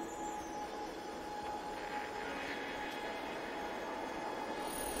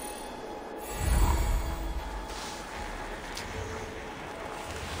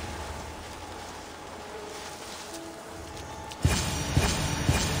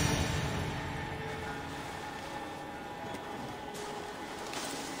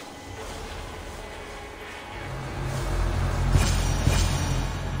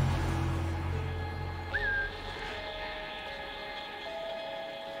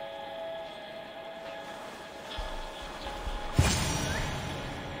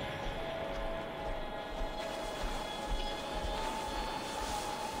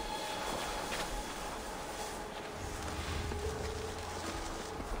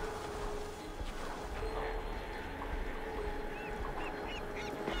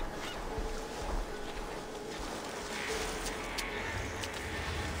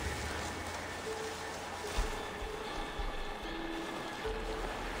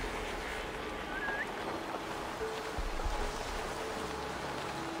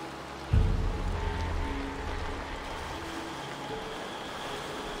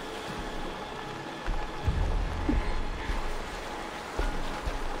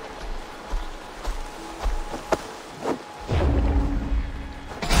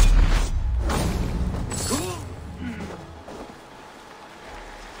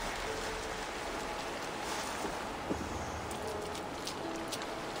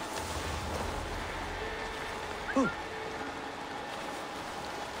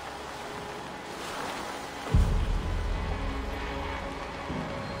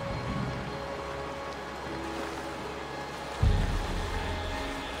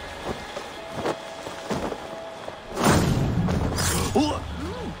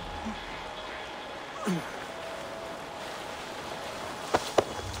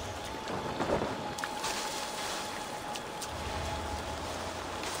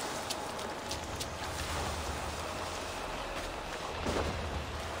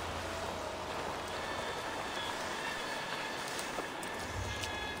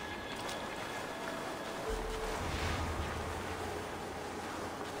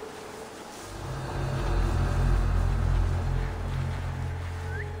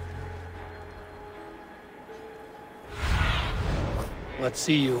 What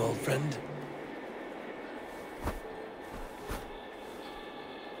see you, old friend?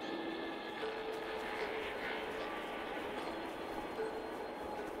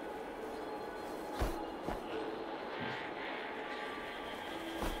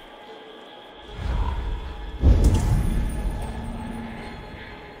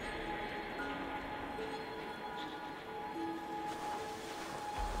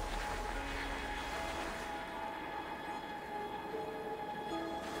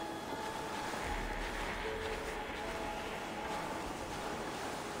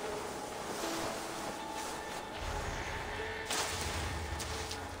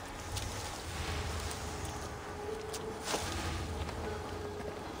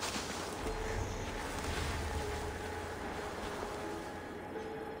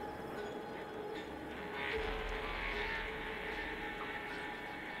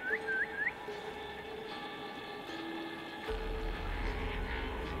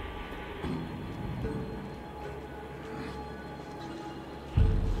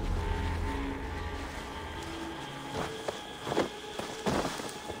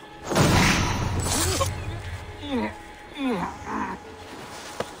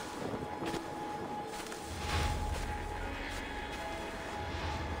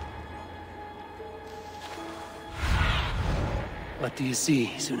 What do you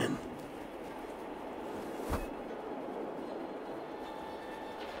see, Sunan?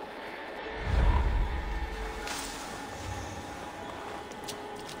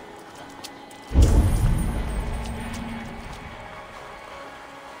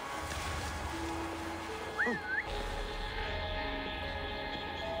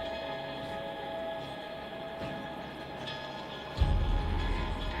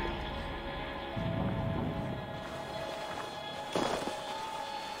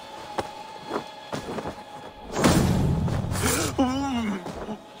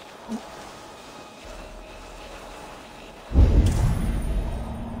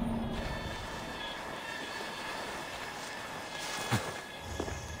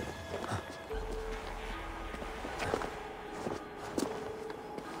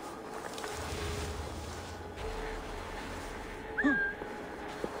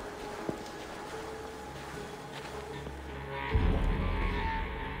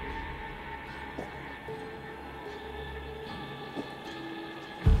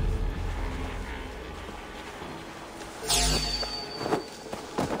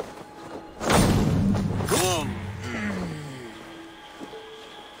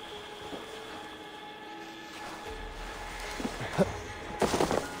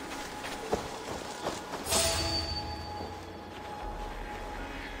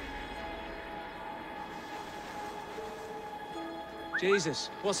 Jesus,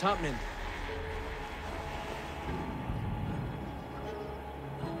 what's happening?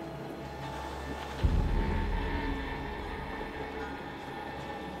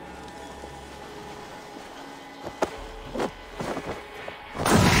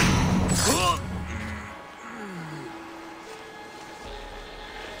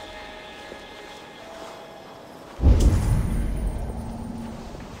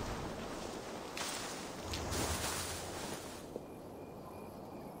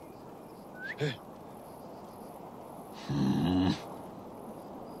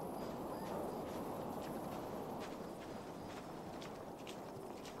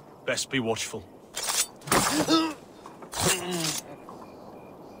 Best be watchful.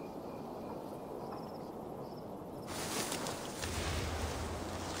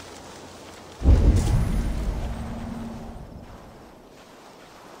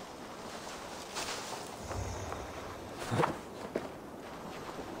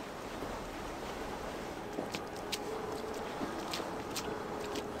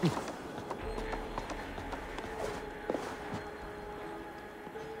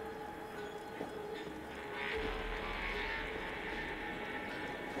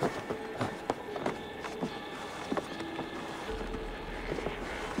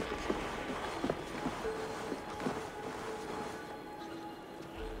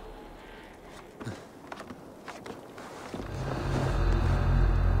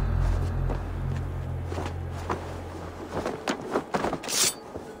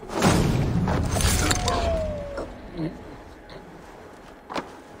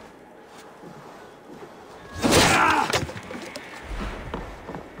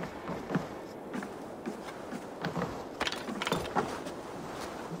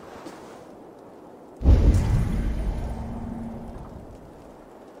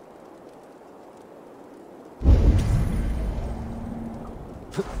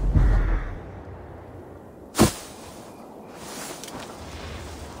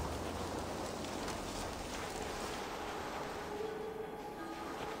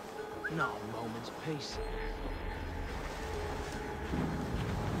 Not a moment's peace.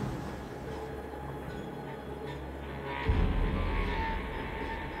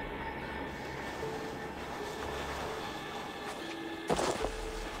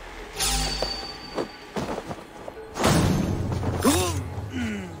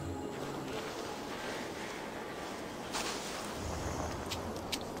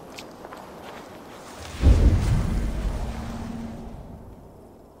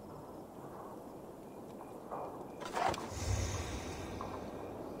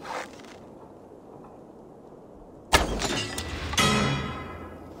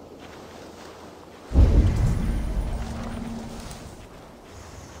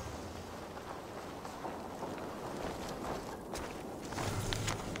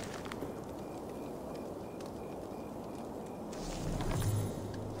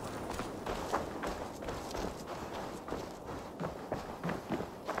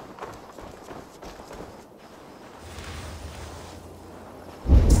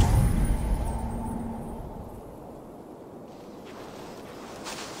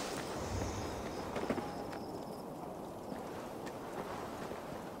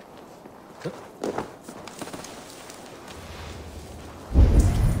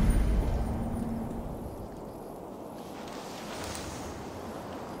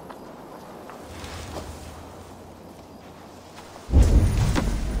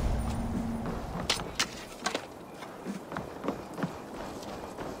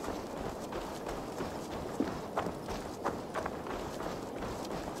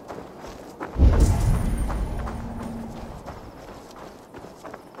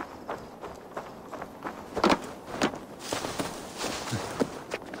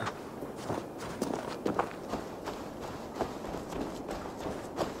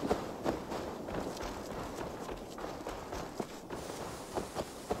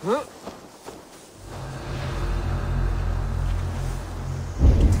 Huh?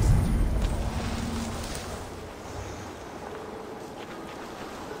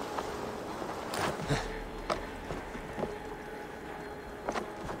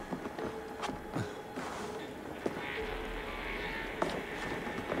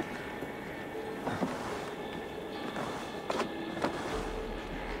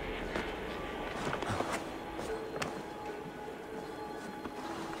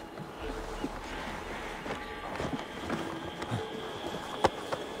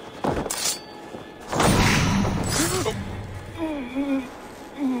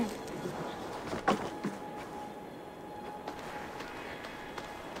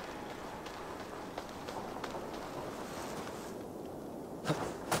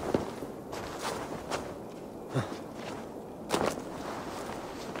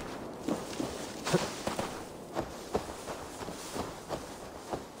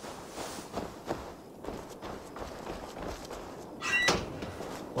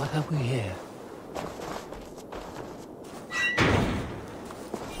 What have we here?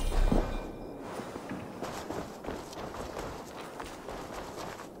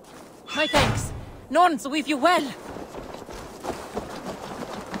 My thanks. Norns with you well.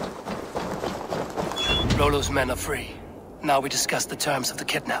 Rollo's men are free. Now we discuss the terms of the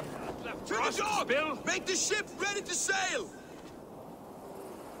kidnap. To the job, Bill! Make the ship ready to sail!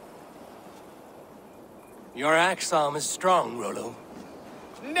 Your axe arm is strong, Rollo.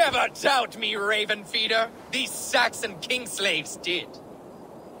 Never doubt me, Raven Feeder. These Saxon king slaves did.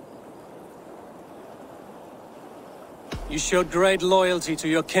 You showed great loyalty to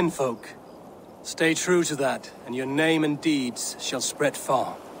your kinfolk. Stay true to that, and your name and deeds shall spread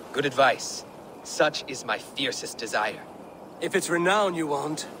far. Good advice. Such is my fiercest desire. If it's renown you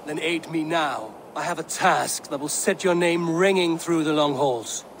want, then aid me now. I have a task that will set your name ringing through the long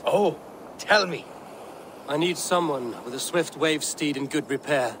halls. Oh, tell me. I need someone with a swift wave steed in good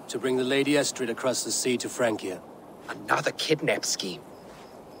repair to bring the Lady Estrid across the sea to Francia. Another kidnap scheme.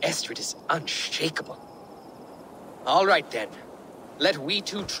 Estrid is unshakable. All right then. Let we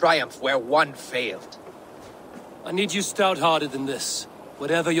two triumph where one failed. I need you stout-hearted in this,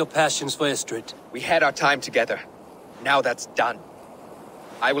 whatever your passions for Estrid. We had our time together. Now that's done.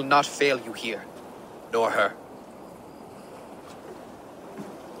 I will not fail you here, nor her.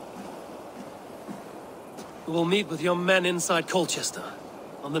 We will meet with your men inside Colchester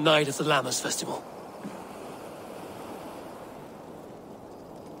on the night of the Lammas Festival.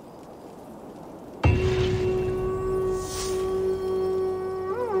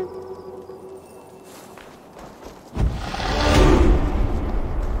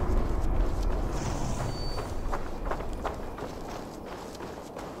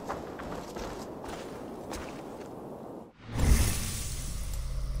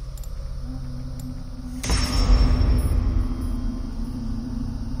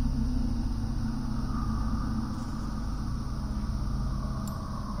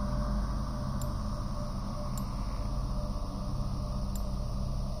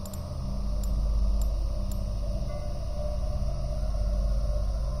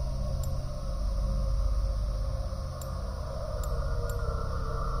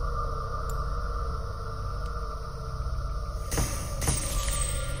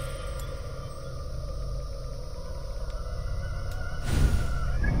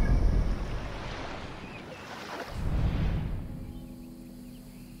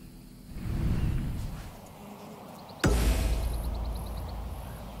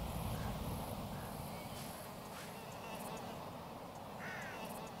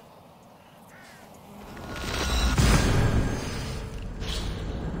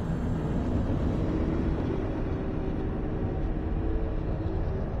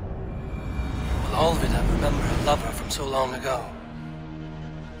 Olvida remember a lover from so long ago?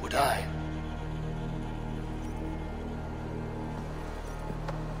 Would I?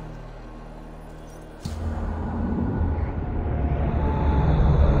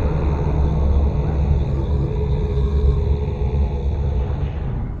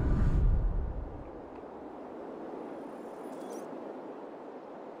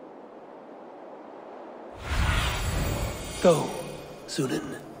 Go,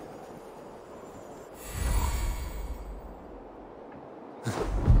 Sunan.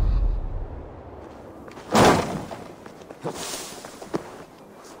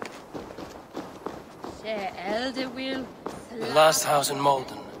 The last house in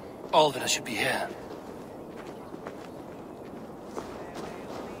Malden. Olvida should be here.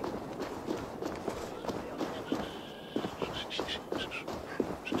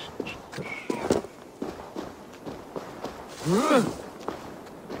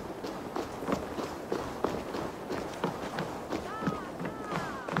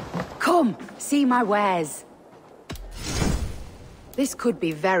 Come, see my wares. This could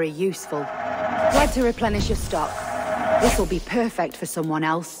be very useful. Glad to replenish your stock. This will be perfect for someone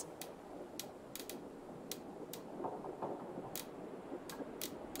else.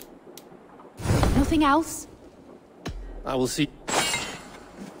 Nothing else? I will see.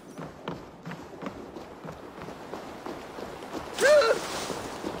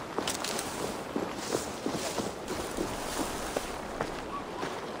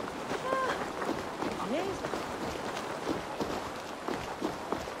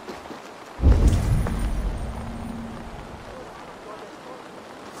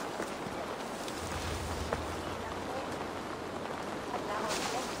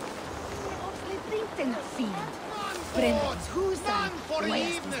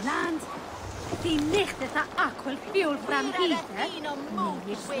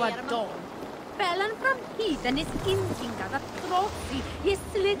 Bellen from Heathen is intinga that trophy is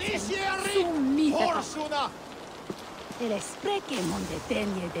slitten sum mita. Ele spreke mon de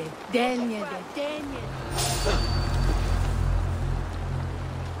denje.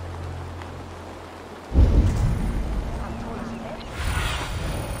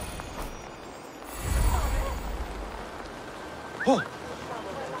 Oh!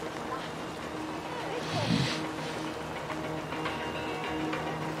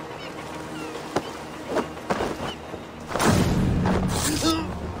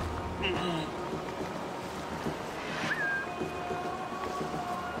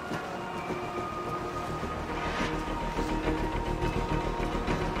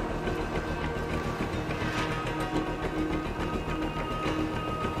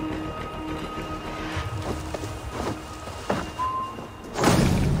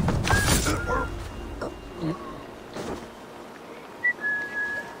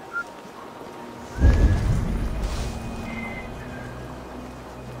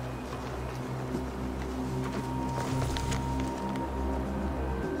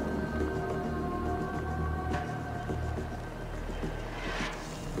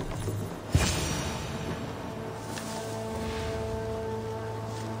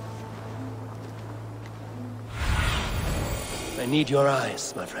 I need your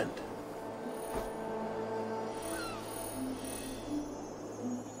eyes, my friend.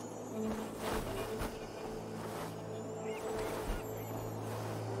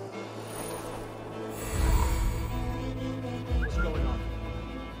 What's going on?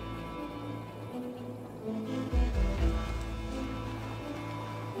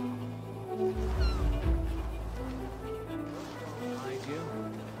 Behind you.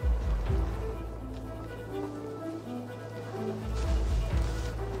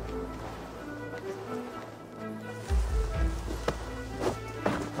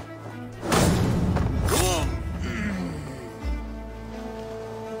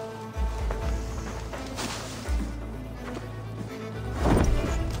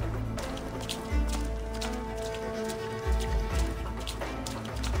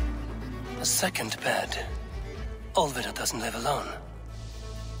 A second bed. Olvida doesn't live alone.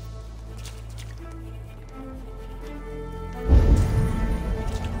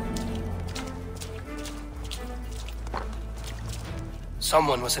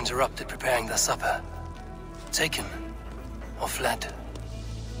 Someone was interrupted preparing their supper. Taken or fled.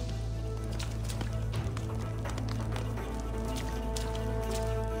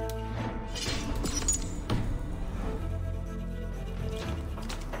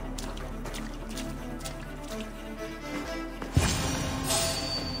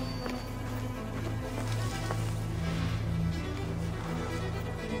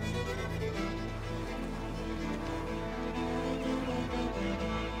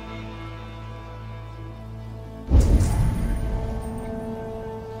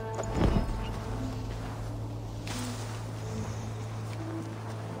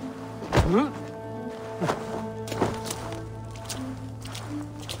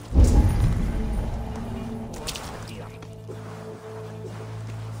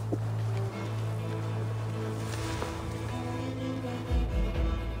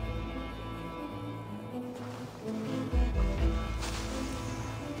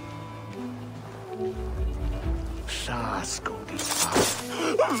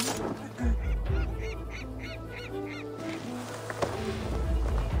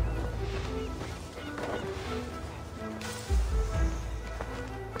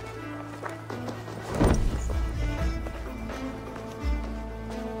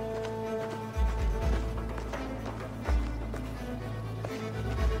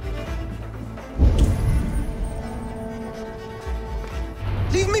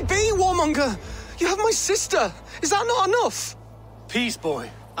 Leave me be, warmonger! You have my sister! Is that not enough? Peace, boy.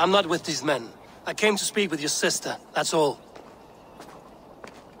 I'm not with these men. I came to speak with your sister, that's all.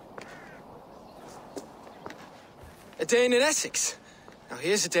 A day in Essexe. Now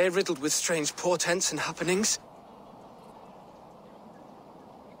here's a day riddled with strange portents and happenings.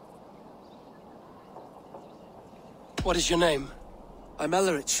 What is your name? I'm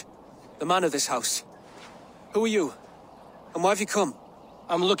Ellerich, the man of this house. Who are you? And why have you come?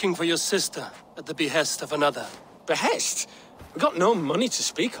 I'm looking for your sister, at the behest of another. Behest? We've got no money to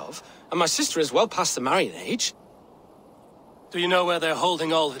speak of, and my sister is well past the marrying age. Do you know where they're holding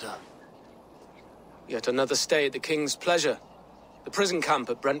Olvida? Yet another stay at the King's pleasure. The prison camp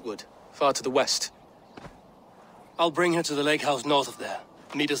at Brentwood, far to the west. I'll bring her to the lake house north of there.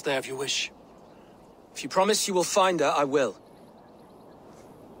 Meet us there if you wish. If you promise you will find her, I will.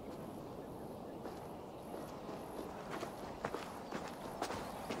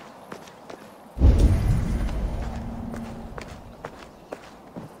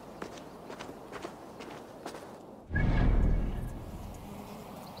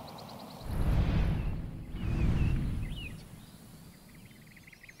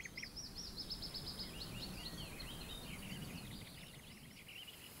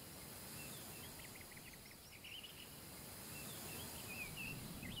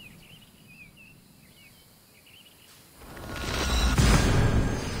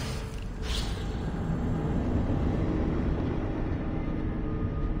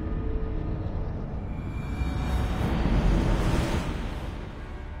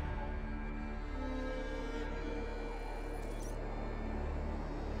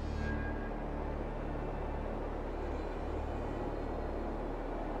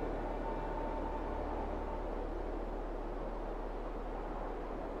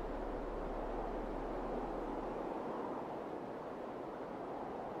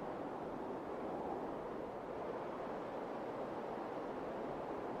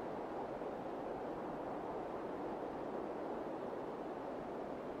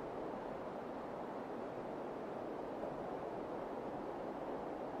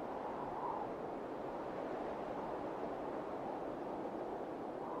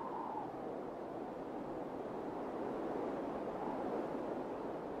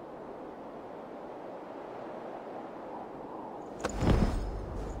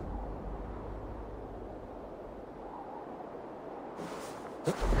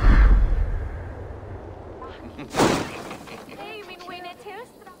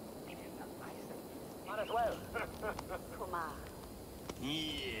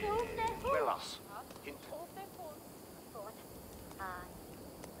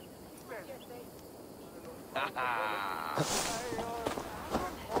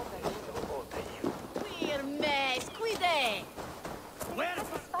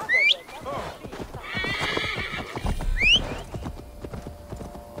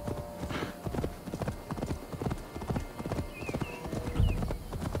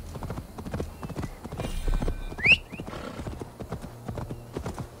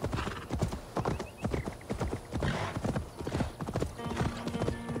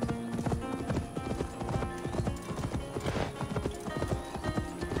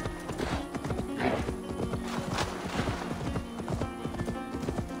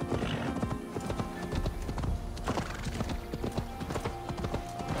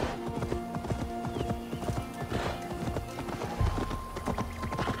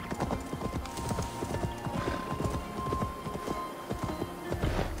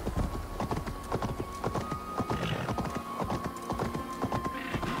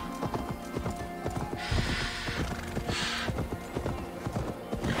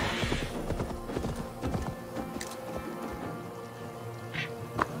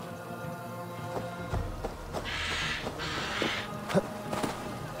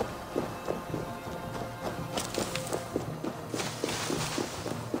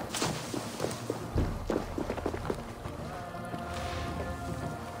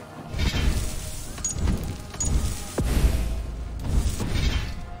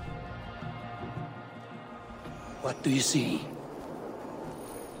 What do you see?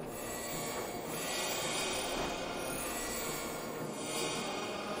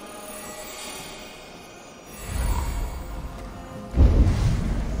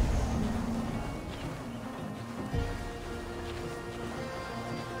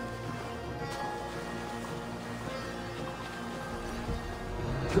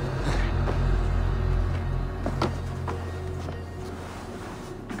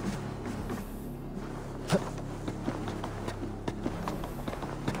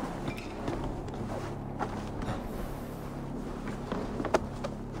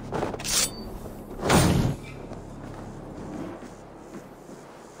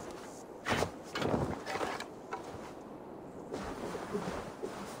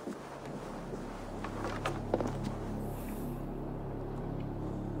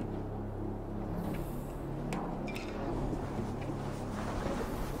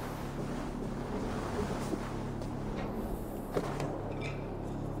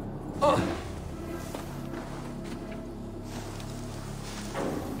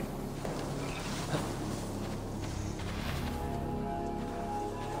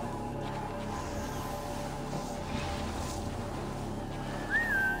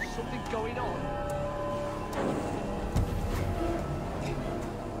 going on?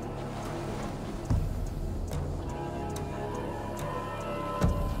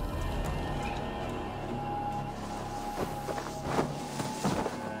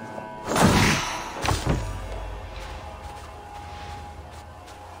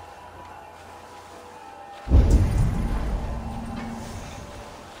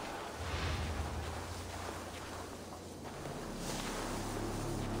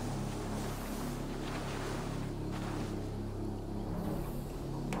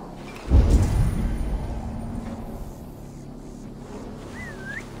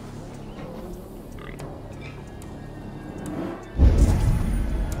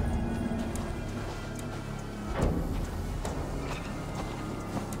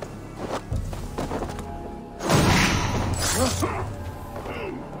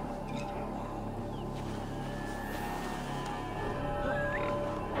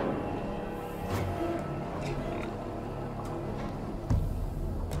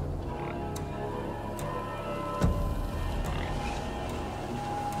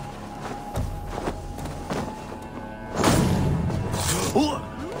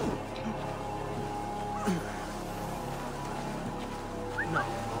 Not a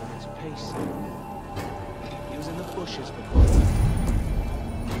moment's peace. He was in the bushes before.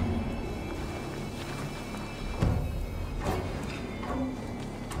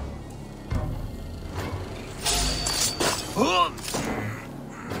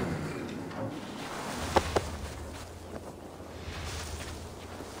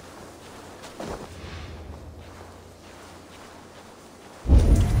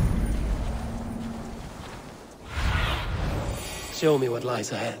 Show me what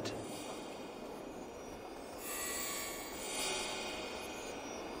lies ahead.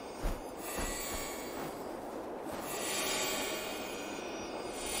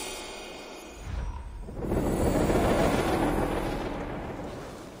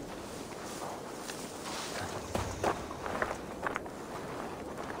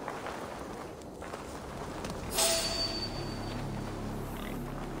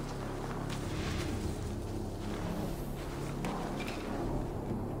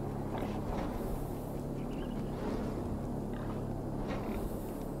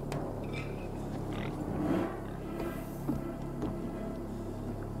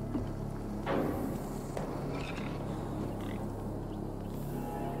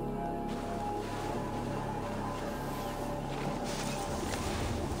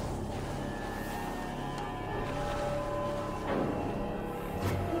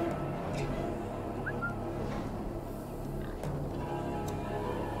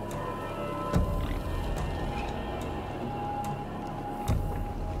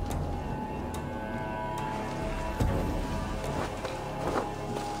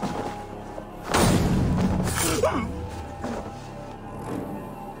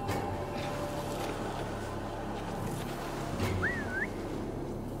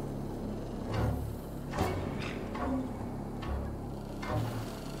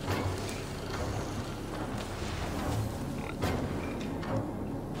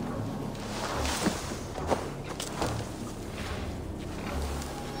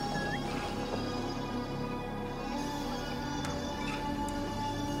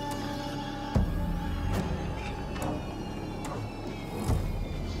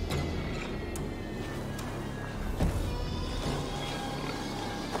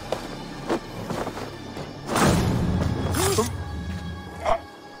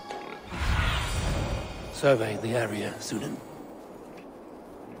 Survey the area, Sunan.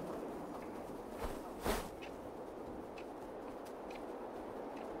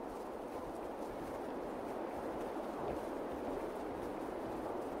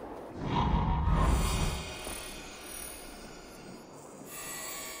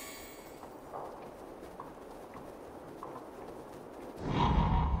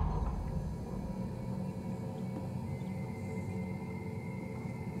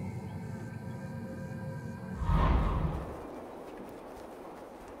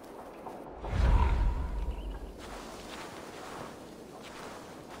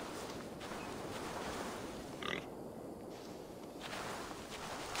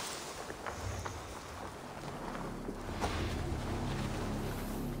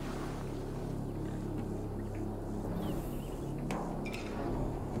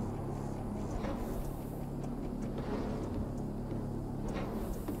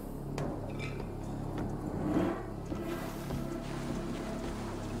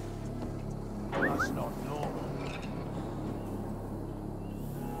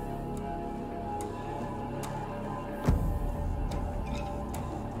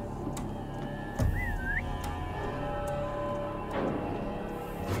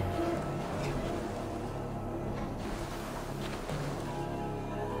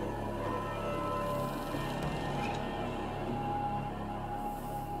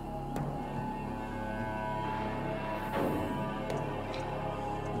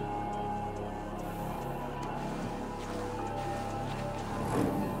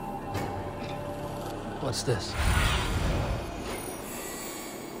 What's this?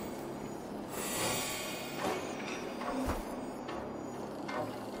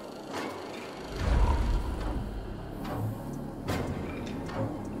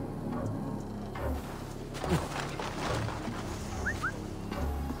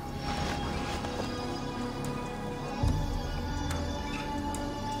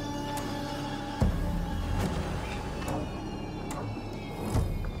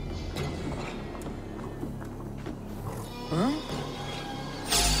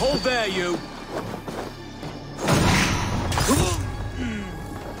 Hold there, you!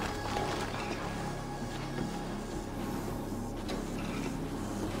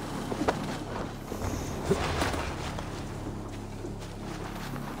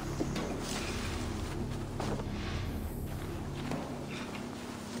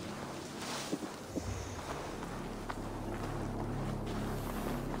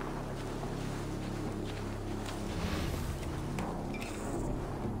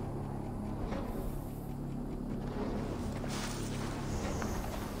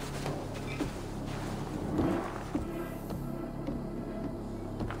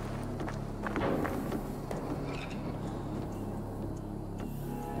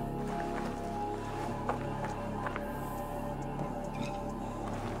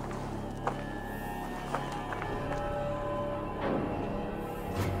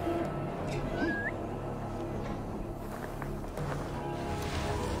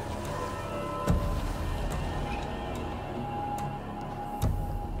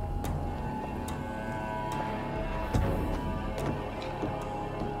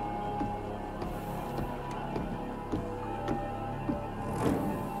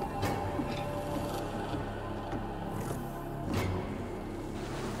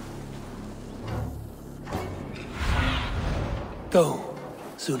 Go,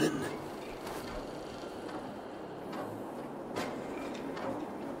 Sunan.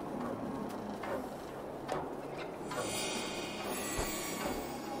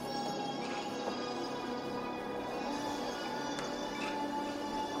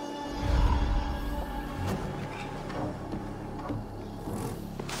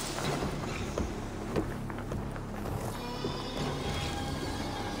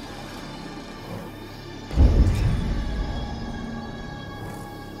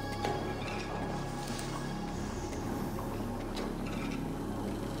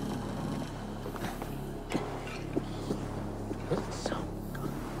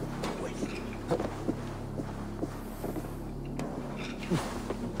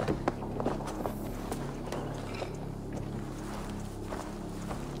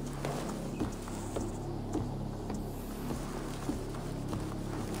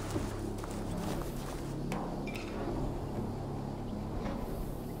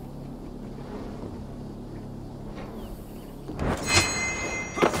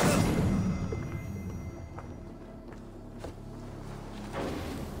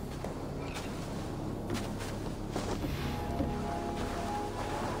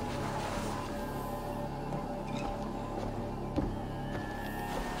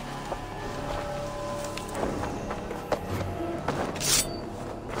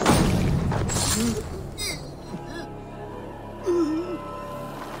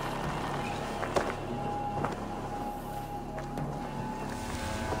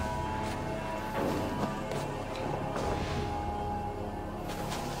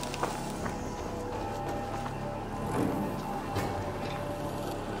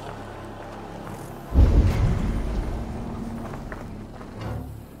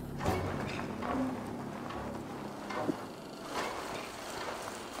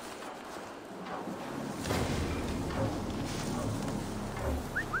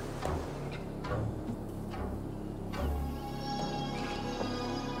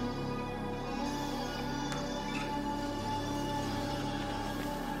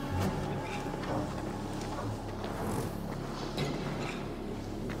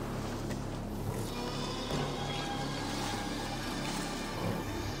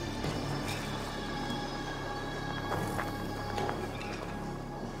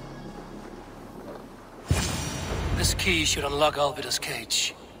 This key should unlock Alvida's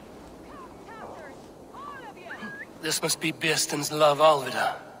cage. This must be Birston's love,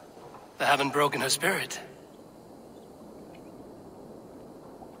 Alvida. They haven't broken her spirit.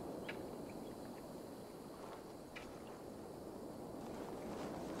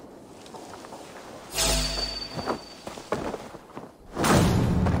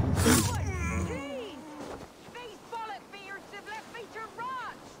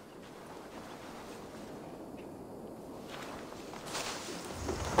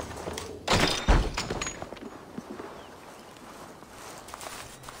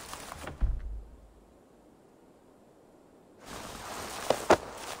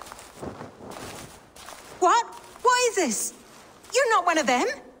 is this? You're not one of them?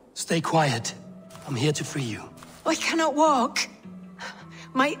 Stay quiet. I'm here to free you. I cannot walk.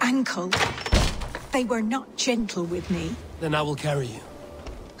 My ankle. They were not gentle with me. Then I will carry you.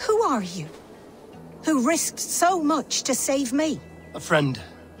 Who are you? Who risked so much to save me? A friend.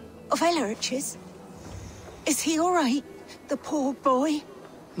 Of Ellerch's? Is he all right? The poor boy?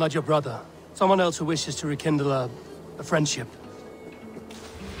 Not your brother. Someone else who wishes to rekindle a friendship.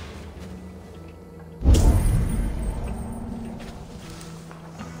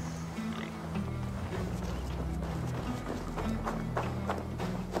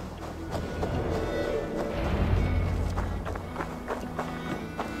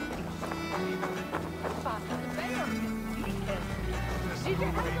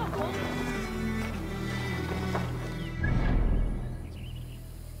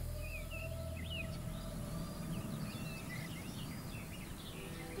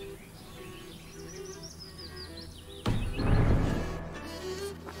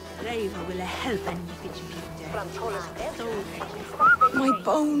 My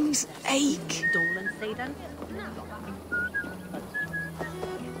bones ache.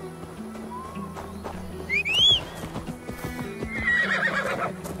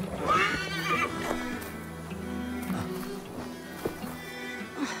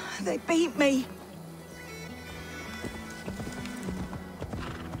 They beat me.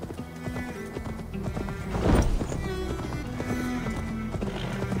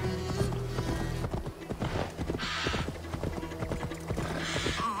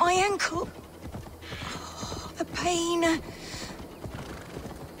 My ankle. Oh, the pain.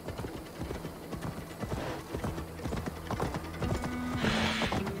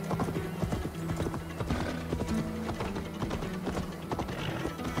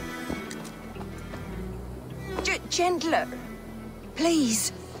 Gentler.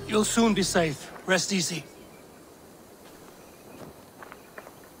 Please. You'll soon be safe. Rest easy.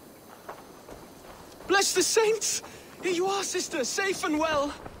 Bless the saints! Here you are, sister, safe and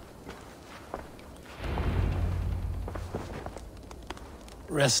well.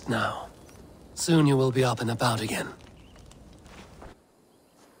 Rest now. Soon you will be up and about again.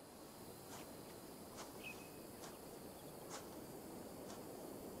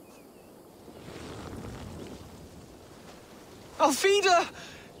 Alfida!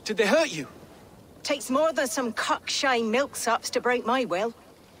 Did they hurt you? Takes more than some cockshy milksops to break my will.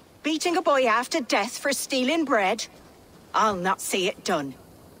 Beating a boy half to death for stealing bread? I'll not see it done.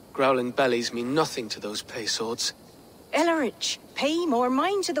 Growling bellies mean nothing to those pay swords. Ellerich, pay more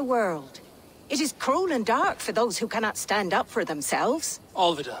mind to the world. It is cruel and dark for those who cannot stand up for themselves.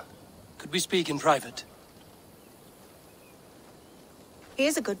 Alvida, could we speak in private? He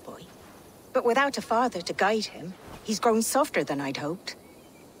is a good boy, but without a father to guide him, he's grown softer than I'd hoped.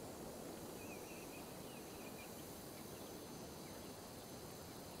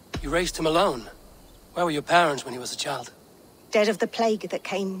 You raised him alone. Where were your parents when he was a child? Dead of the plague that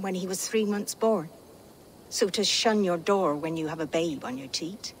came when he was 3 months born. So to shun your door when you have a babe on your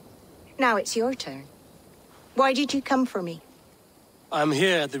teat. Now it's your turn. Why did you come for me? I'm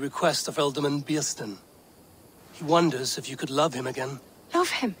here at the request of Ealdorman Bearston. He wonders if you could love him again. Love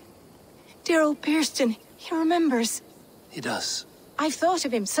him? Dear old Bearston, he remembers. He does. I've thought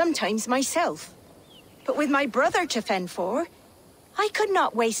of him sometimes myself. But with my brother to fend for, I could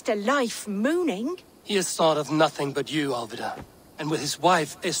not waste a life mooning. He has thought of nothing but you, Alvida. And with his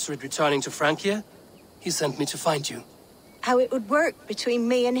wife, Estrid, returning to Francia, he sent me to find you. How it would work between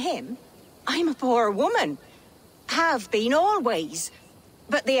me and him? I'm a poor woman. Have been always.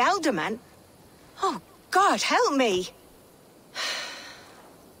 But the Ealdorman... Oh, God, help me!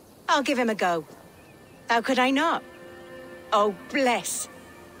 I'll give him a go. How could I not? Oh, bless.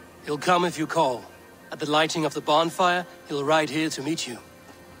 He'll come if you call. At the lighting of the bonfire, he'll ride here to meet you.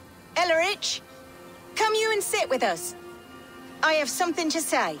 Ellerich, come you and sit with us. I have something to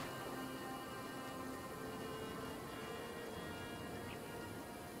say.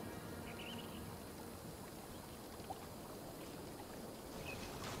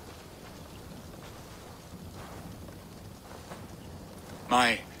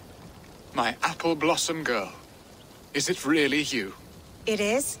 My apple blossom girl. Is it really you? It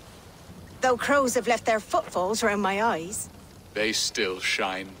is. Though crows have left their footfalls round my eyes. They still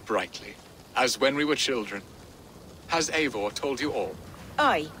shine brightly, as when we were children. Has Eivor told you all?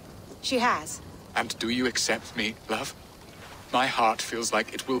 Aye, she has. And do you accept me, love? My heart feels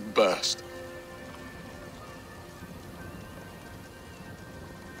like it will burst.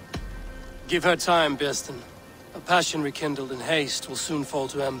 Give her time, Bearston. A passion rekindled in haste will soon fall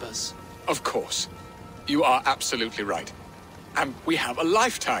to embers. Of course. You are absolutely right. And we have a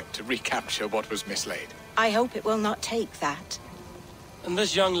lifetime to recapture what was mislaid. I hope it will not take that. And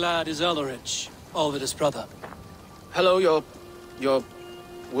this young lad is Elrich, Olvid's brother. Hello, your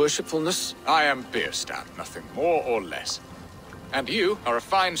worshipfulness. I am Bierstadt, nothing more or less. And you are a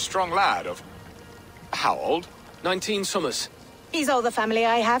fine, strong lad of... how old? 19 summers. He's all the family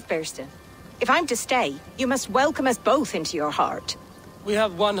I have, Burston. If I'm to stay, you must welcome us both into your heart. We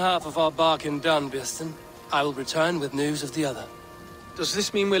have one half of our bargain done, Burston. I will return with news of the other. Does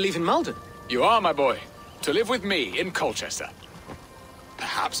this mean we're leaving Malden? You are, my boy, to live with me in Colchester.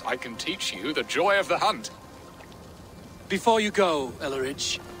 Perhaps I can teach you the joy of the hunt. Before you go,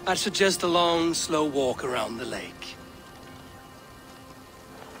 Elrich, I'd suggest a long, slow walk around the lake.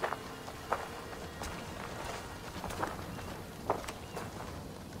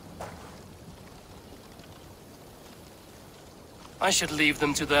 I should leave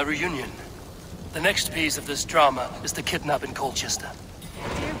them to their reunion. The next piece of this drama is the kidnap in Colchester.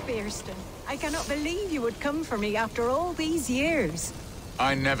 Dear Burston, I cannot believe you would come for me after all these years.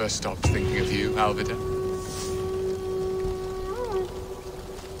 I never stopped thinking of you, Alvida.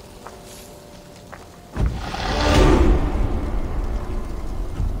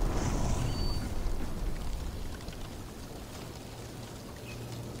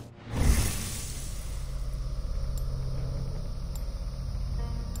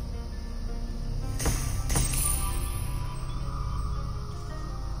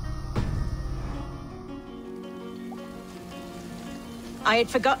 I had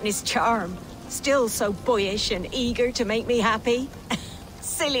forgotten his charm. Still so boyish and eager to make me happy.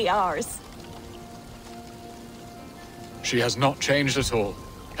 Silly ours. She has not changed at all.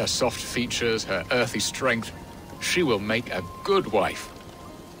 Her soft features, her earthy strength. She will make a good wife.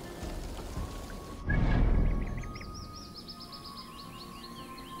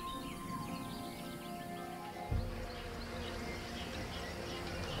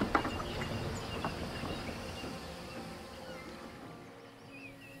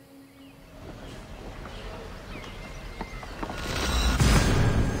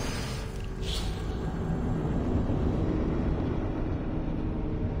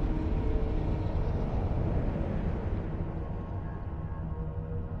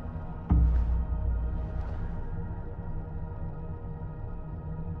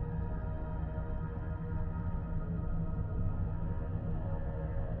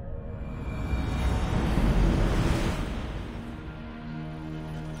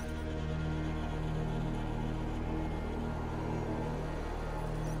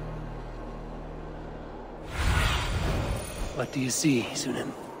 What do you see,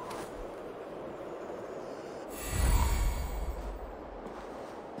 Sunan?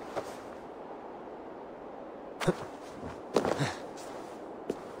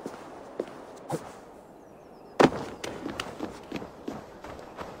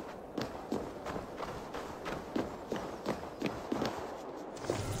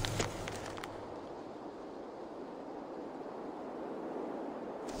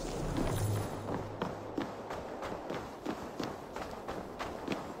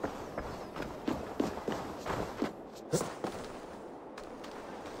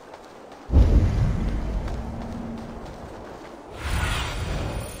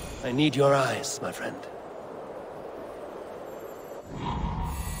 I need your eyes, my friend.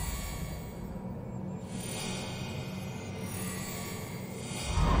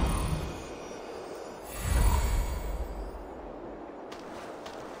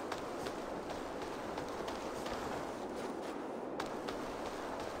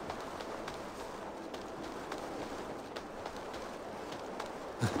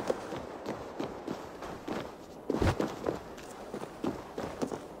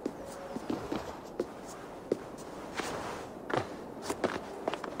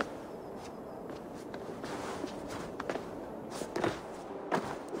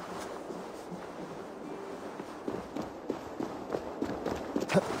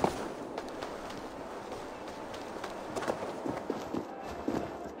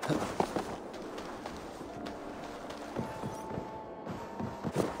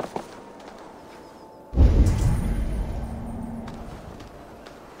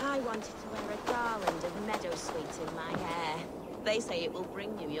 They say it will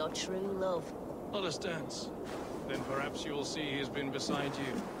bring you your true love. Understands. Then perhaps you'll see he's been beside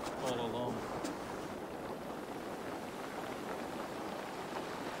you all along.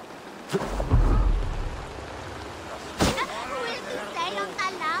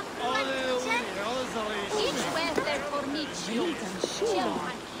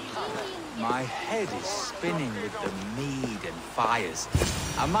 My head is spinning with the mead and fires.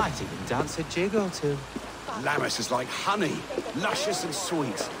 I might even dance a jig or two. Lammas is like honey, luscious and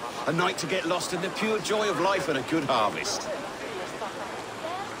sweet. A night to get lost in the pure joy of life and a good harvest.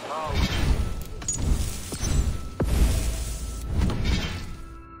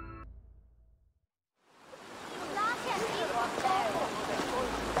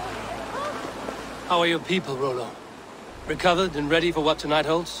 How are your people, Rollo? Recovered and ready for what tonight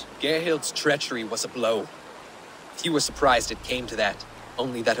holds? Gerhild's treachery was a blow. Few were surprised it came to that,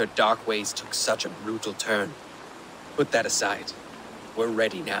 only that her dark ways took such a brutal turn. Put that aside. We're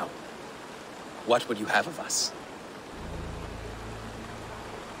ready now. What would you have of us?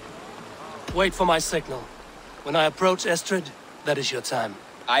 Wait for my signal. When I approach Estrid, that is your time.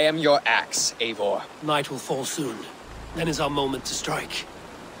 I am your axe, Eivor. Night will fall soon. Then is our moment to strike.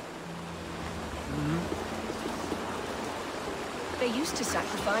 They used to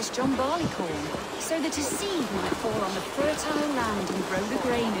sacrifice John Barleycorn, so that his seed might fall on the fertile land and grow the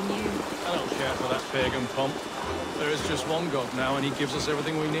grain anew. I don't care for that pagan pomp. There is just one God now, and he gives us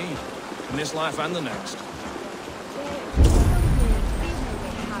everything we need. In this life and the next.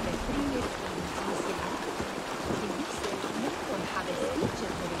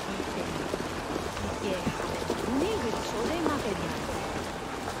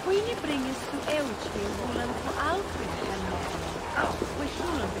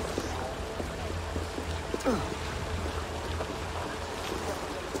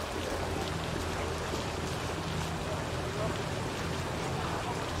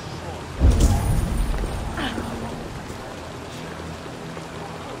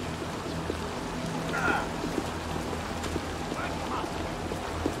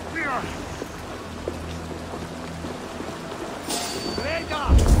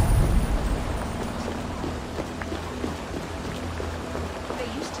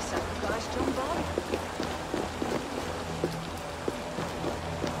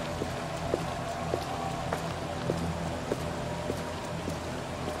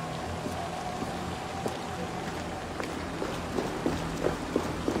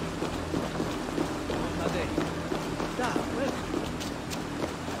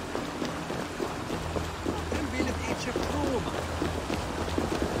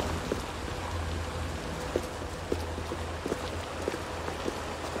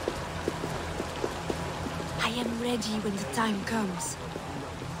 Ready when the time comes.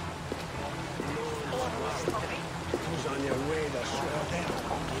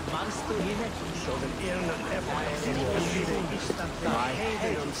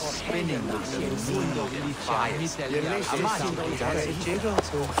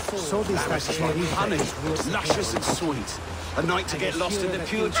 Luscious and sweet. A night to get lost in the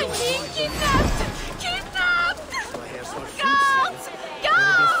pure joy. I'm being kidnapped! Kidnapped! Guards!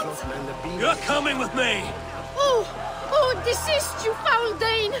 Guards! You're coming with me! Oh, desist, you foul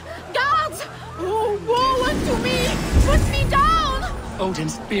Dane! Guards! Oh, woe unto me! Put me down!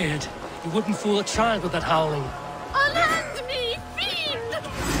 Odin's beard. You wouldn't fool a child with that howling. Unhand me, fiend!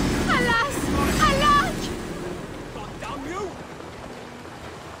 Alas! Alack! Damn you!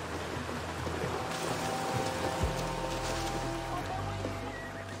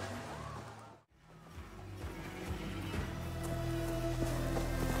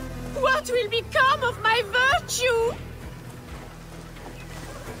 What will become of my virtue?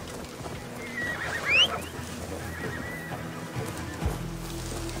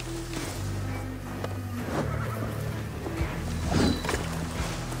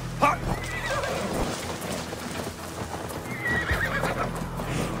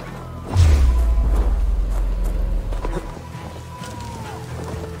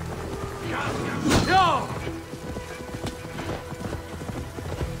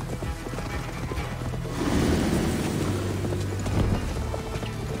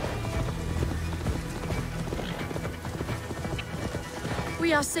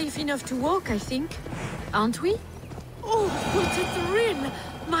 We are safe enough to walk, I think. Aren't we? Oh, what a thrill!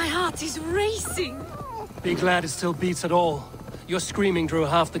 My heart is racing! Be glad it still beats at all. Your screaming drew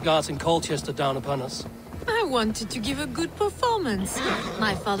half the guards in Colchester down upon us. I wanted to give a good performance.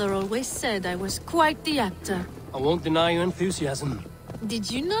 My father always said I was quite the actor. I won't deny your enthusiasm.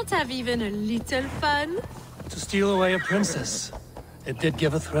 Did you not have even a little fun? To steal away a princess. It did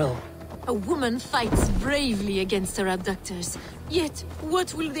give a thrill. A woman fights bravely against her abductors. Yet,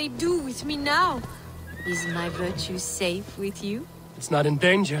 what will they do with me now? Is my virtue safe with you? It's not in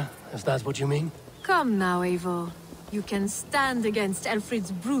danger, if that's what you mean. Come now, Eivor. You can stand against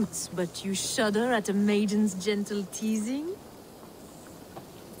Alfred's brutes, but you shudder at a maiden's gentle teasing?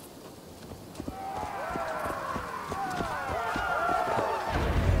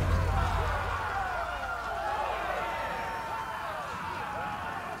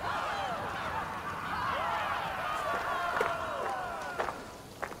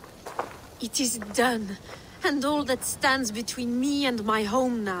 It is done, and all that stands between me and my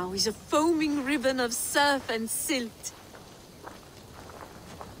home now is a foaming ribbon of surf and silt.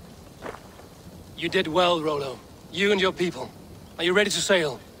 You did well, Rollo. You and your people. Are you ready to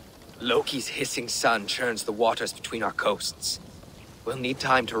sail? Loki's hissing sun churns the waters between our coasts. We'll need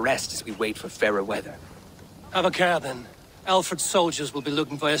time to rest as we wait for fairer weather. Have a care, then. Alfred's soldiers will be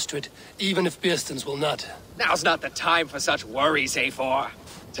looking for Estrid, even if Beersten's will not. Now's not the time for such worries, A.D.R.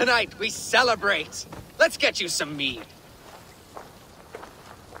 Tonight, we celebrate! Let's get you some mead.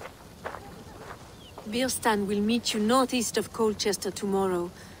 Bierstan will meet you northeast of Colchester tomorrow.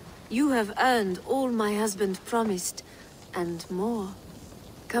 You have earned all my husband promised, and more.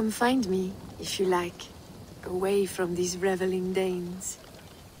 Come find me, if you like, away from these reveling Danes.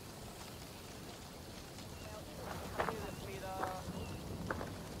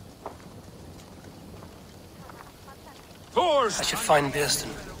 I should find Bierstan.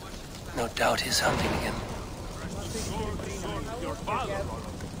 No doubt he's hunting again.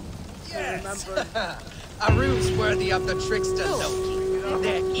 Yes! A ruse worthy of the trickster Loki.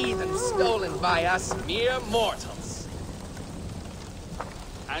 They're even stolen by us mere mortals.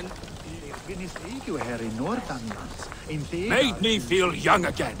 And Made me feel young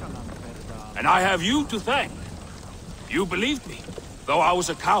again. And I have you to thank. You believed me, though I was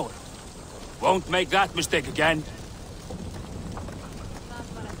a coward. Won't make that mistake again.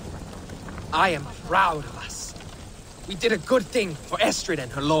 I am proud of us. We did a good thing for Estrid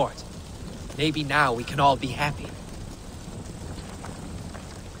and her lord. Maybe now we can all be happy.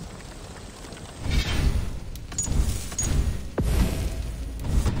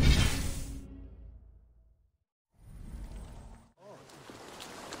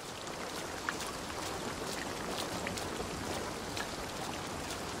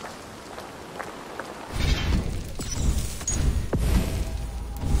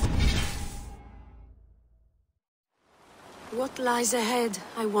 What lies ahead,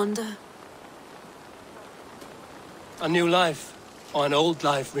 I wonder? A new life, or an old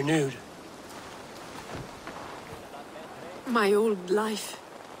life renewed. My old life.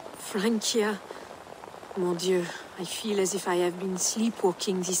 Francia. Mon Dieu, I feel as if I have been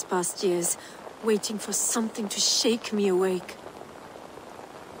sleepwalking these past years, waiting for something to shake me awake.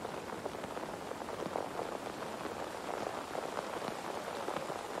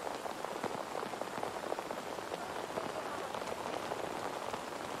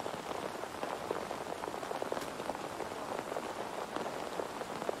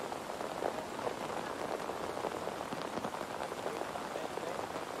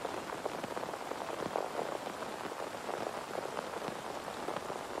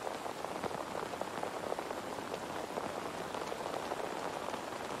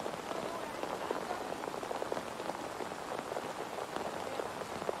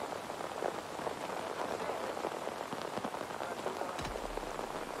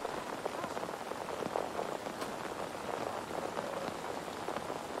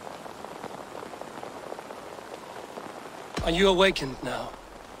 Are you awakened now?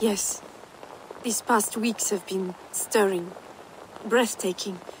 Yes. These past weeks have been stirring,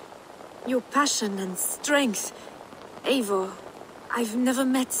 breathtaking. Your passion and strength. Eivor, I've never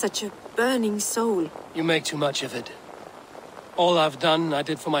met such a burning soul. You make too much of it. All I've done, I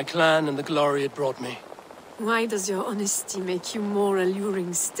did for my clan and the glory it brought me. Why does your honesty make you more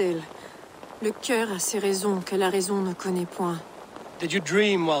alluring still? Le cœur a ses raisons que la raison ne connaît point. Did you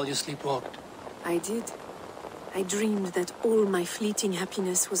dream while you sleepwalked? I did. I dreamed that all my fleeting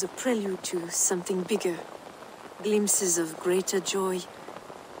happiness was a prelude to something bigger. Glimpses of greater joy,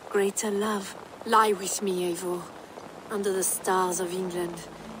 greater love. Lie with me, Eivor, under the stars of England.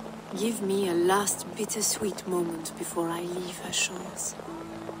 Give me a last bittersweet moment before I leave her shores.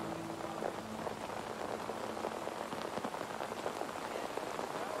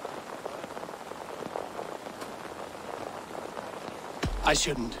 I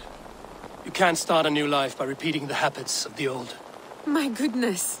shouldn't. You can't start a new life by repeating the habits of the old. My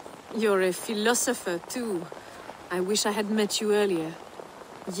goodness, you're a philosopher too. I wish I had met you earlier,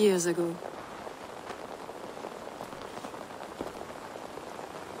 years ago.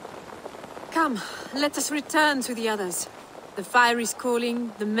 Come, let us return to the others. The fire is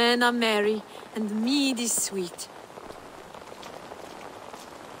calling, the men are merry, and the mead is sweet.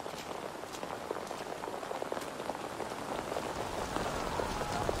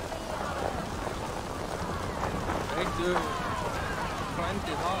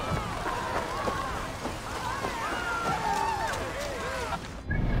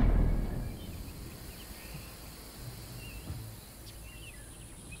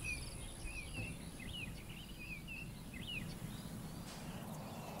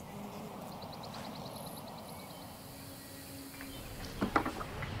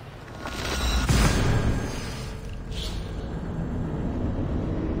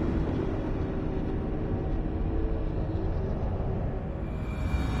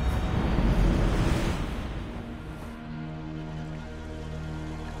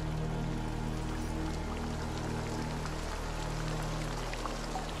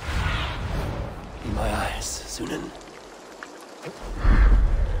 Sunan.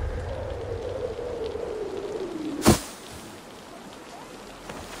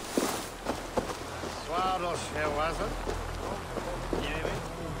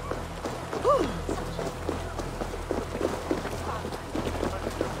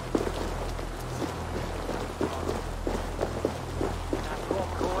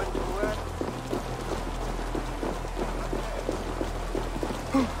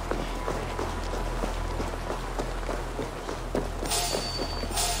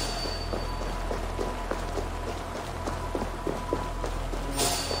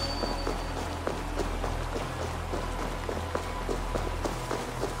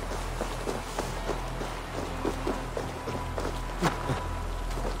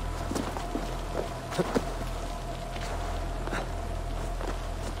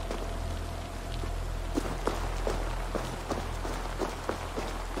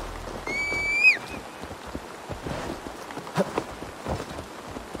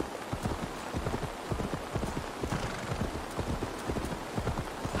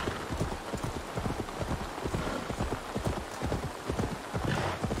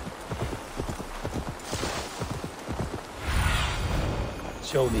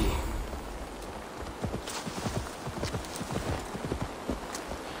 Show me.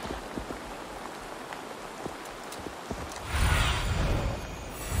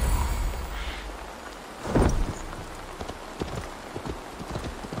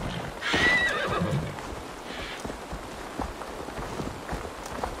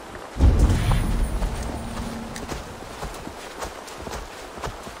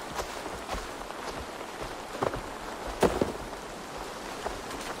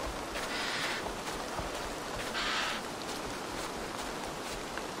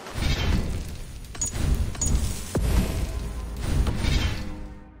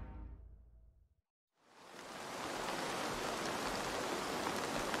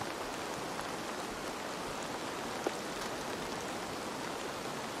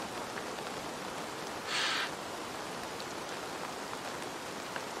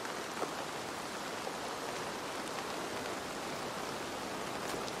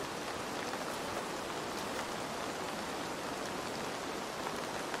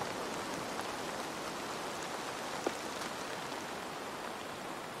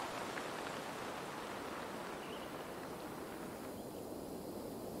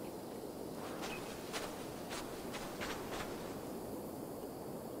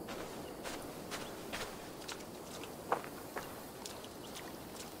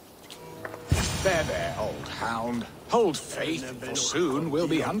 There, there, old hound. Hold faith, for soon we'll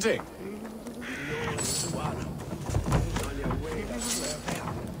be hunting.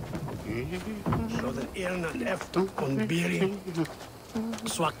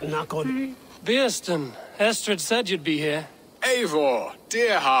 Bearston, Estrid said you'd be here. Eivor,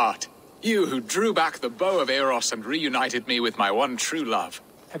 dear heart. You who drew back the bow of Eros and reunited me with my one true love.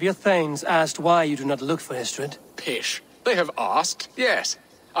 Have your thanes asked why you do not look for Estrid? Pish. They have asked, yes.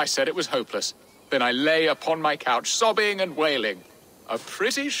 I said it was hopeless. Then I lay upon my couch, sobbing and wailing. A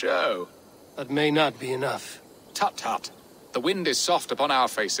pretty show. That may not be enough. Tut tut. The wind is soft upon our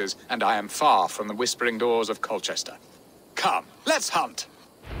faces, and I am far from the whispering doors of Colchester. Come, let's hunt.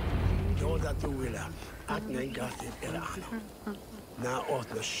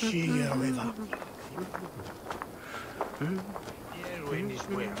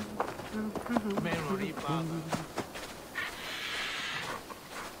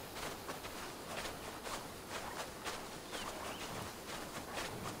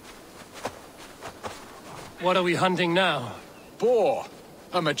 What are we hunting now? Boar.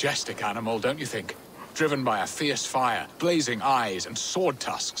 A majestic animal, don't you think? Driven by a fierce fire, blazing eyes, and sword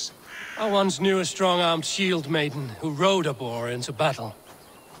tusks. I once knew a strong-armed shield maiden who rode a boar into battle.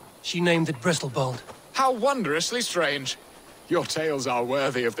 She named it Bristlebolt. How wondrously strange. Your tales are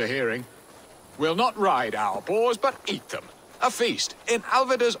worthy of the hearing. We'll not ride our boars, but eat them. A feast, in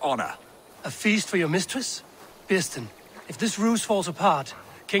Alvida's honor. A feast for your mistress? Bearston, if this ruse falls apart,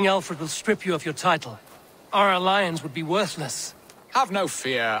 King Alfred will strip you of your title. Our alliance would be worthless. Have no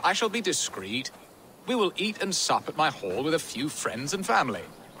fear, I shall be discreet. We will eat and sup at my hall with a few friends and family.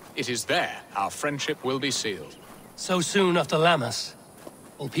 It is there our friendship will be sealed. So soon after Lammas?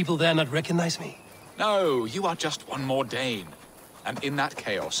 Will people there not recognize me? No, you are just one more Dane. And in that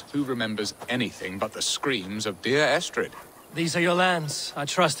chaos, who remembers anything but the screams of dear Estrid? These are your lands. I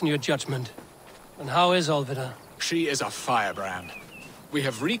trust in your judgment. And how is Alvida? She is a firebrand. We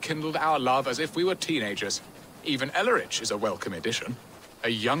have rekindled our love as if we were teenagers. Even Ellerich is a welcome addition. A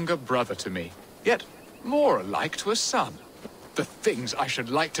younger brother to me, yet more alike to a son. The things I should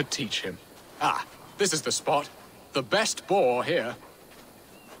like to teach him. Ah, This is the spot. The best boar here.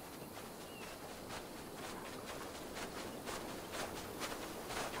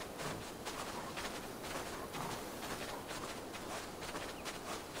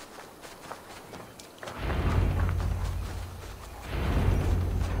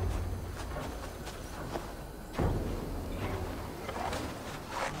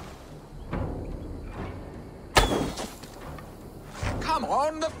 Come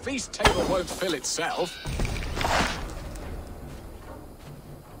on, the feast table won't fill itself.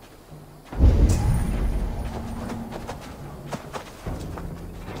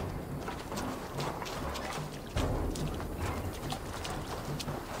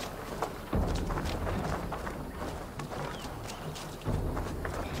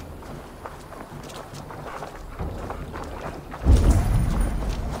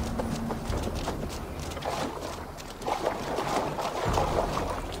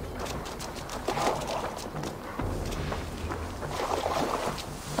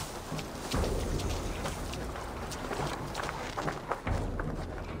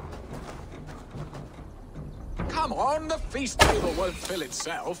 Come on, the feast table won't fill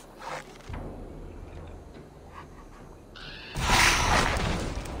itself.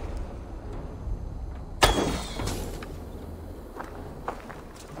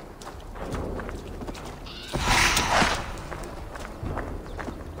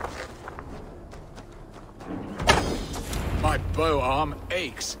 My bow arm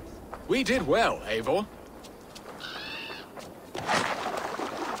aches. We did well, Eivor.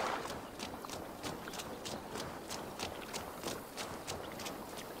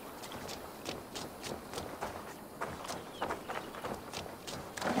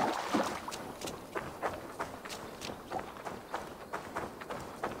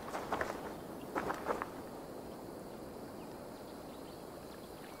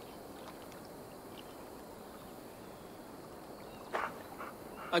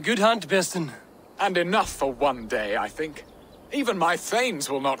 A good hunt, Beston. And enough for one day, I think. Even my thanes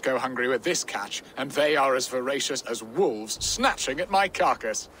will not go hungry with this catch, and they are as voracious as wolves snatching at my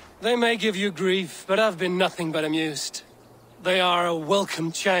carcass. They may give you grief, but I've been nothing but amused. They are a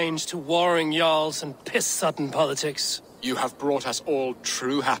welcome change to warring jarls and piss-sudden politics. You have brought us all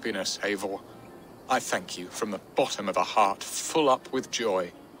true happiness, Eivor. I thank you from the bottom of a heart full up with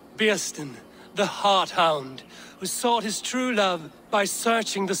joy. Beston, the Heart-Hound, who sought his true love by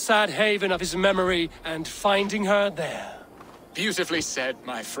searching the sad haven of his memory and finding her there. Beautifully said,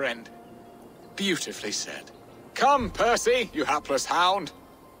 my friend. Beautifully said. Come, Percy, you hapless hound.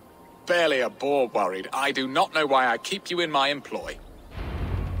 Barely a boar worried. I do not know why I keep you in my employ.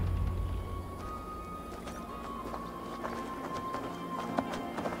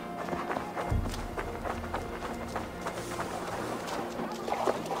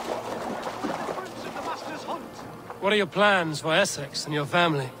 What are your plans for Essex and your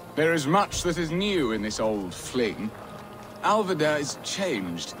family? There is much that is new in this old fling. Alvida is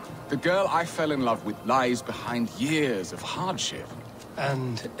changed. The girl I fell in love with lies behind years of hardship.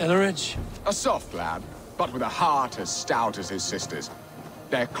 And Illerich? A soft lad, but with a heart as stout as his sister's.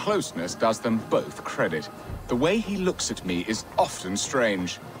 Their closeness does them both credit. The way he looks at me is often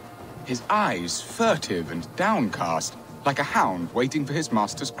strange. His eyes furtive and downcast, like a hound waiting for his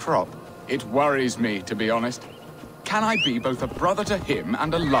master's crop. It worries me, to be honest. Can I be both a brother to him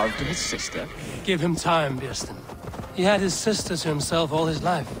and a love to his sister? Give him time, Beston. He had his sister to himself all his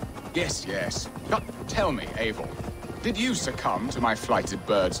life. Yes, yes. But tell me, Eivor, did you succumb to my flighted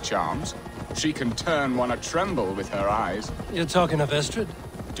bird's charms? She can turn one a tremble with her eyes. You're talking of Estrid?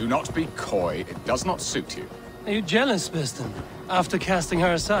 Do not be coy. It does not suit you. Are you jealous, Beston, after casting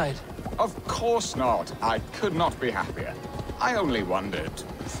her aside? Of course not. I could not be happier. I only wondered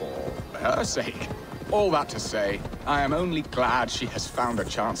for her sake. All that to say, I am only glad she has found a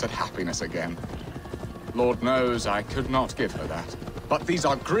chance at happiness again. Lord knows I could not give her that. But these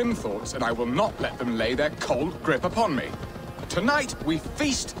are grim thoughts, and I will not let them lay their cold grip upon me. Tonight, we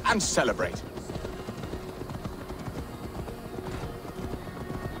feast and celebrate.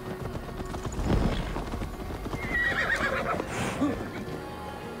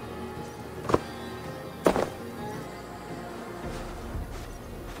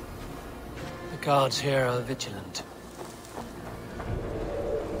 The guards here are vigilant.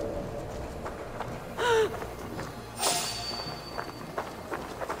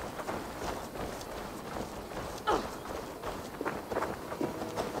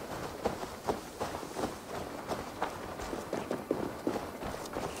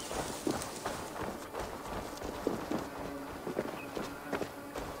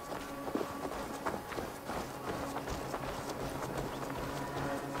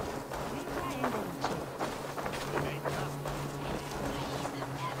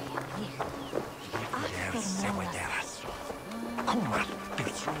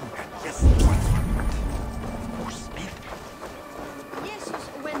 Jesus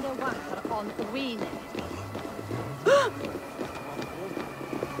wende wakker on Wien.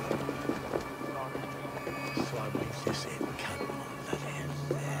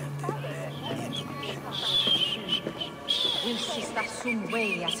 Wil sista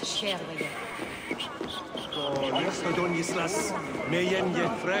sumwei as sherwe. Nästa don Islas, mejen je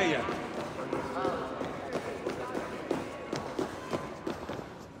Freya.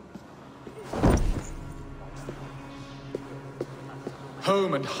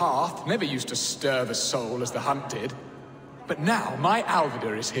 Home and hearth never used to stir the soul as the hunt did. But now my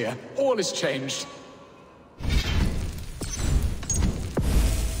Alvidar is here. All is changed.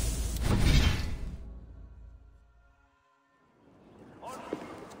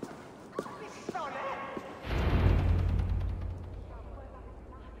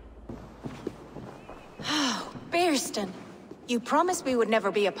 Bearston, you promised we would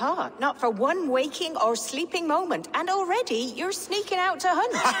never be apart, not for one waking or sleeping moment, and already you're sneaking out to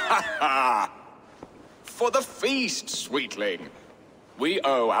hunt. For the feast, sweetling. We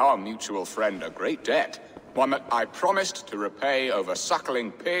owe our mutual friend a great debt. One that I promised to repay over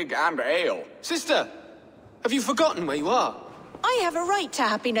suckling pig and ale. Sister, have you forgotten where you are? I have a right to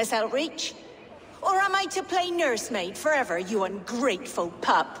happiness, Outreach. Or am I to play nursemaid forever, you ungrateful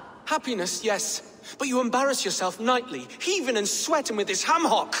pup? Happiness, yes. But you embarrass yourself nightly, heaving and sweating with this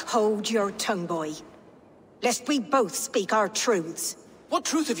ham-hock. Hold your tongue, boy. Lest we both speak our truths. What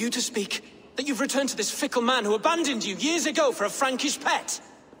truth have you to speak? That you've returned to this fickle man who abandoned you years ago for a Frankish pet?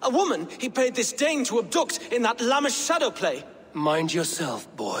 A woman he paid this Dane to abduct in that lammish shadow play? Mind yourself,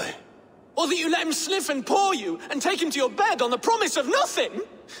 boy. Or that you let him sniff and paw you, and take him to your bed on the promise of nothing?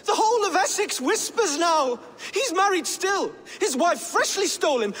 The whole of Essex whispers now. He's married still, his wife freshly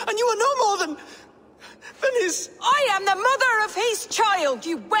stolen, and you are no more than his... I am the mother of his child,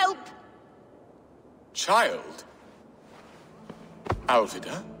 you whelp! Child?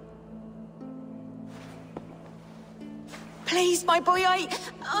 Alvidar? Please, my boy, I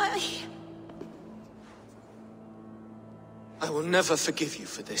will never forgive you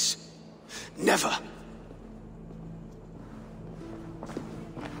for this. Never.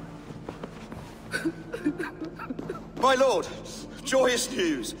 My lord, joyous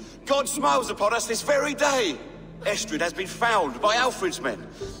news. God smiles upon us this very day. Estrid has been found by Alfred's men.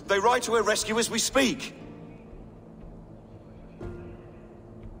 They ride to her rescue as we speak.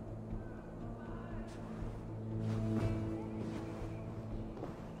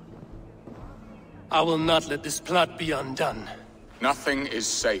 I will not let this plot be undone. Nothing is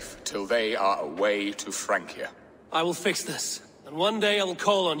safe till they are away to Francia. I will fix this, and one day I will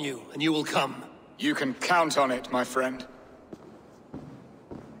call on you, and you will come. You can count on it, my friend.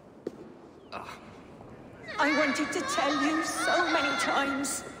 I wanted to tell you so many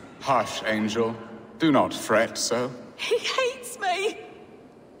times. Hush, Angel. Do not fret so. He hates me.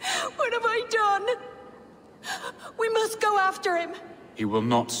 What have I done? We must go after him. He will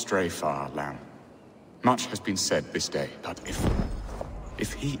not stray far, lamb. Much has been said this day, but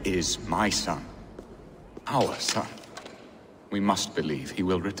if he is my son, our son, we must believe he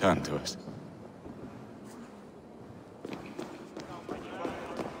will return to us.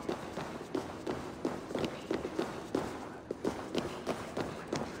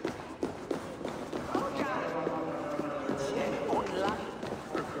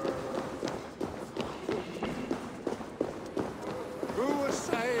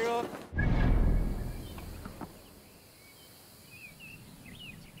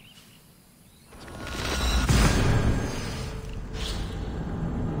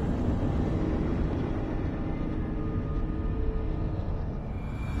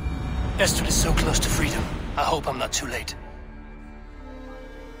 Estrid is so close to freedom. I hope I'm not too late.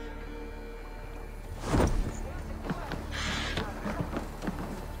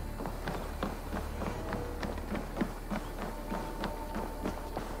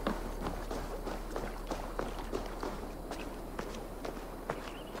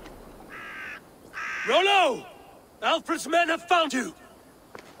 Rollo! Alfred's men have found you!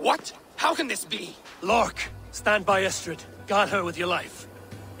 What? How can this be? Lork, stand by Estrid. Guard her with your life.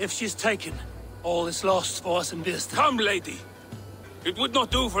 If she's taken, all is lost for us in Bearston. Come, lady. It would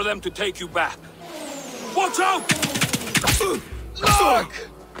not do for them to take you back. Watch out! Look!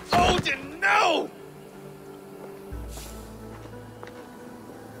 Odin, no!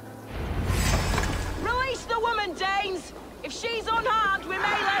 Release the woman, Danes! If she's unharmed, we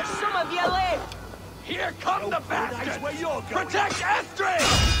may let some of you live! Here come the bastards! Protect Estrid!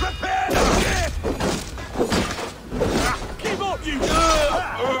 Prepare the ship! Keep up, you!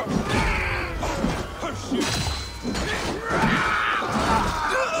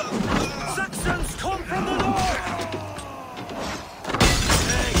 Saxons come from the north!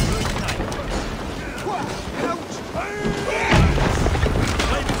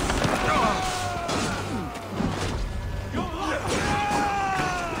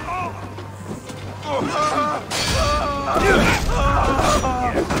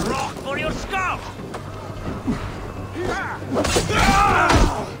 Rock for your scalp!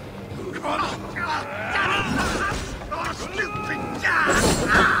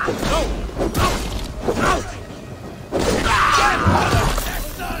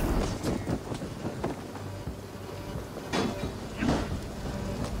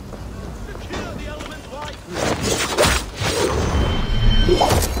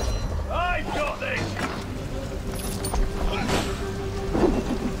 I've got this!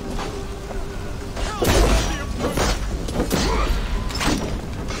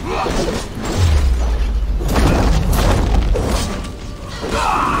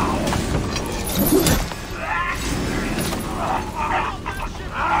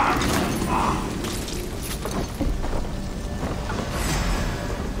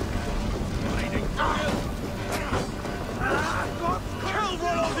 Kill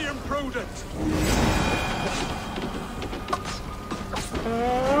one of the imprudent!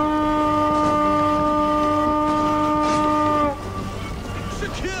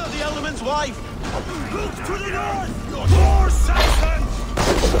 Secure the element's wife! Look to the north! More Saxons!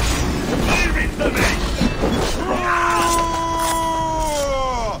 Leave it to me!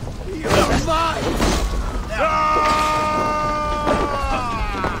 You're mine!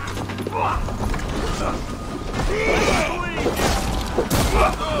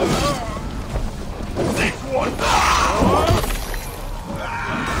 This one!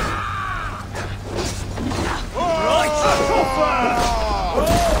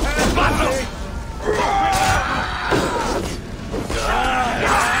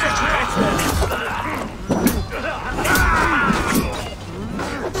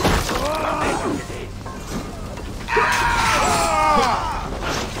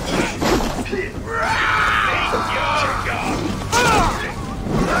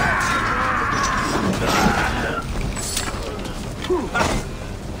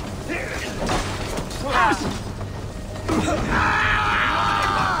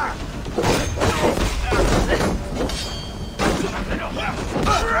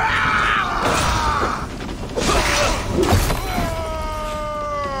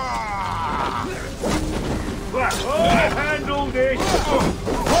 Right! I'll handle this!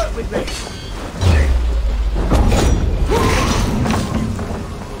 Work with me!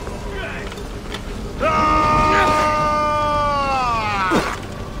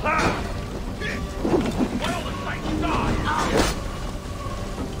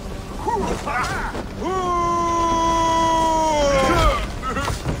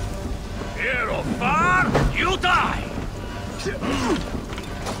 Here or far, you die!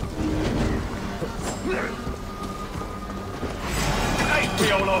 Hey,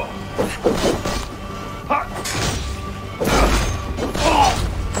 Piolo!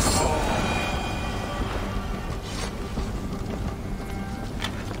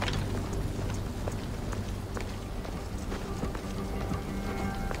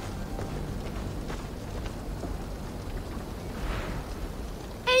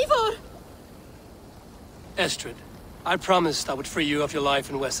 Eivor! Estrid, I promised I would free you of your life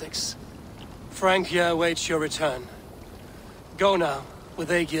in Essexe. Frank here awaits your return. Go now,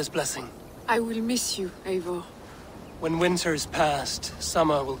 with A.D.'s blessing. I will miss you, Eivor. When winter is past,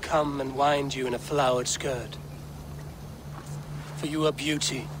 summer will come and wind you in a flowered skirt. For you are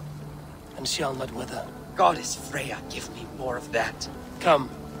beauty, and shall not wither. Goddess Freya, give me more of that. Come,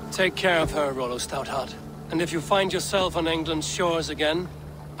 take care of her, Rollo Stoutheart. And if you find yourself on England's shores again,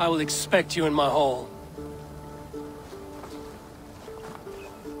 I will expect you in my hall.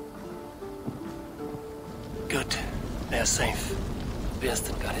 Good. They are safe.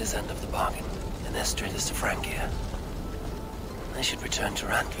 Björsten got his end of the bargain, and Estrid is to Frank here. I should return to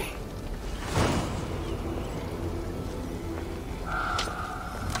Randvi.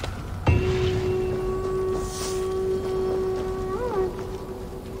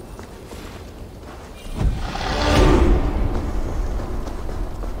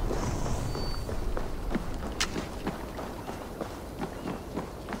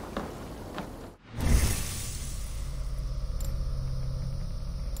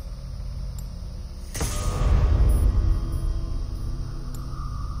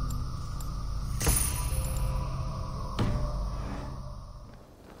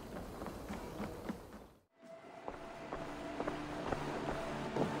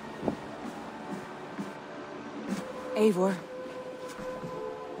 Eivor.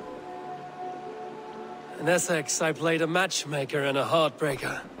 In Essexe, I played a matchmaker and a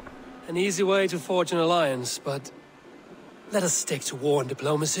heartbreaker. An easy way to forge an alliance, but let us stick to war and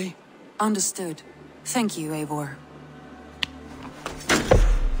diplomacy. Understood. Thank you, Eivor.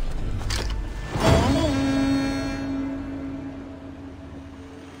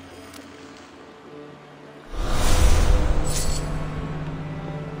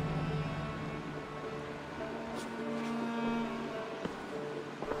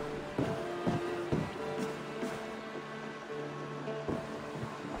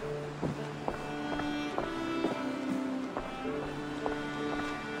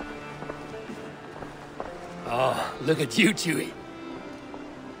 Oh, look at you, Dewey.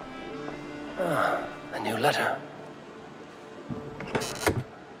 Ah, a new letter.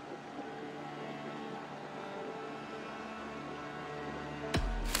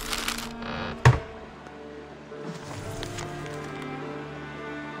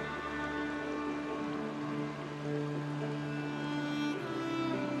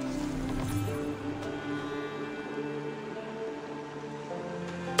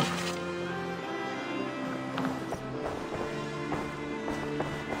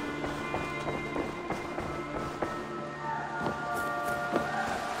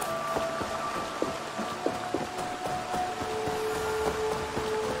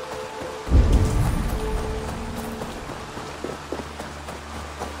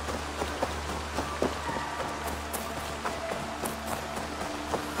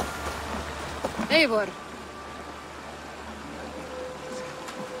 Eivor.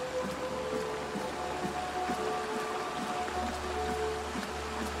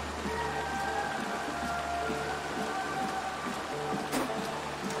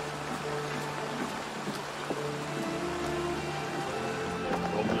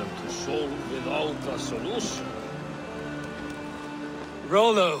 Problem to solve without a solution.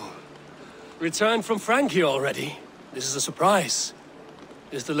 Rollo, returned from Frankie already. This is a surprise.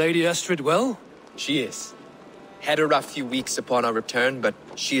 Is the Lady Estrid well? She is. Had a rough few weeks upon our return, but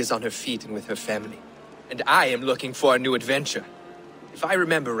she is on her feet and with her family. And I am looking for a new adventure. If I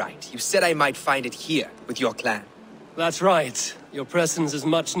remember right, you said I might find it here, with your clan. That's right. Your presence is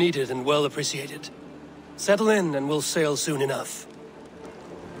much needed and well appreciated. Settle in and we'll sail soon enough.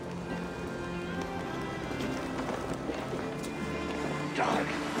 God.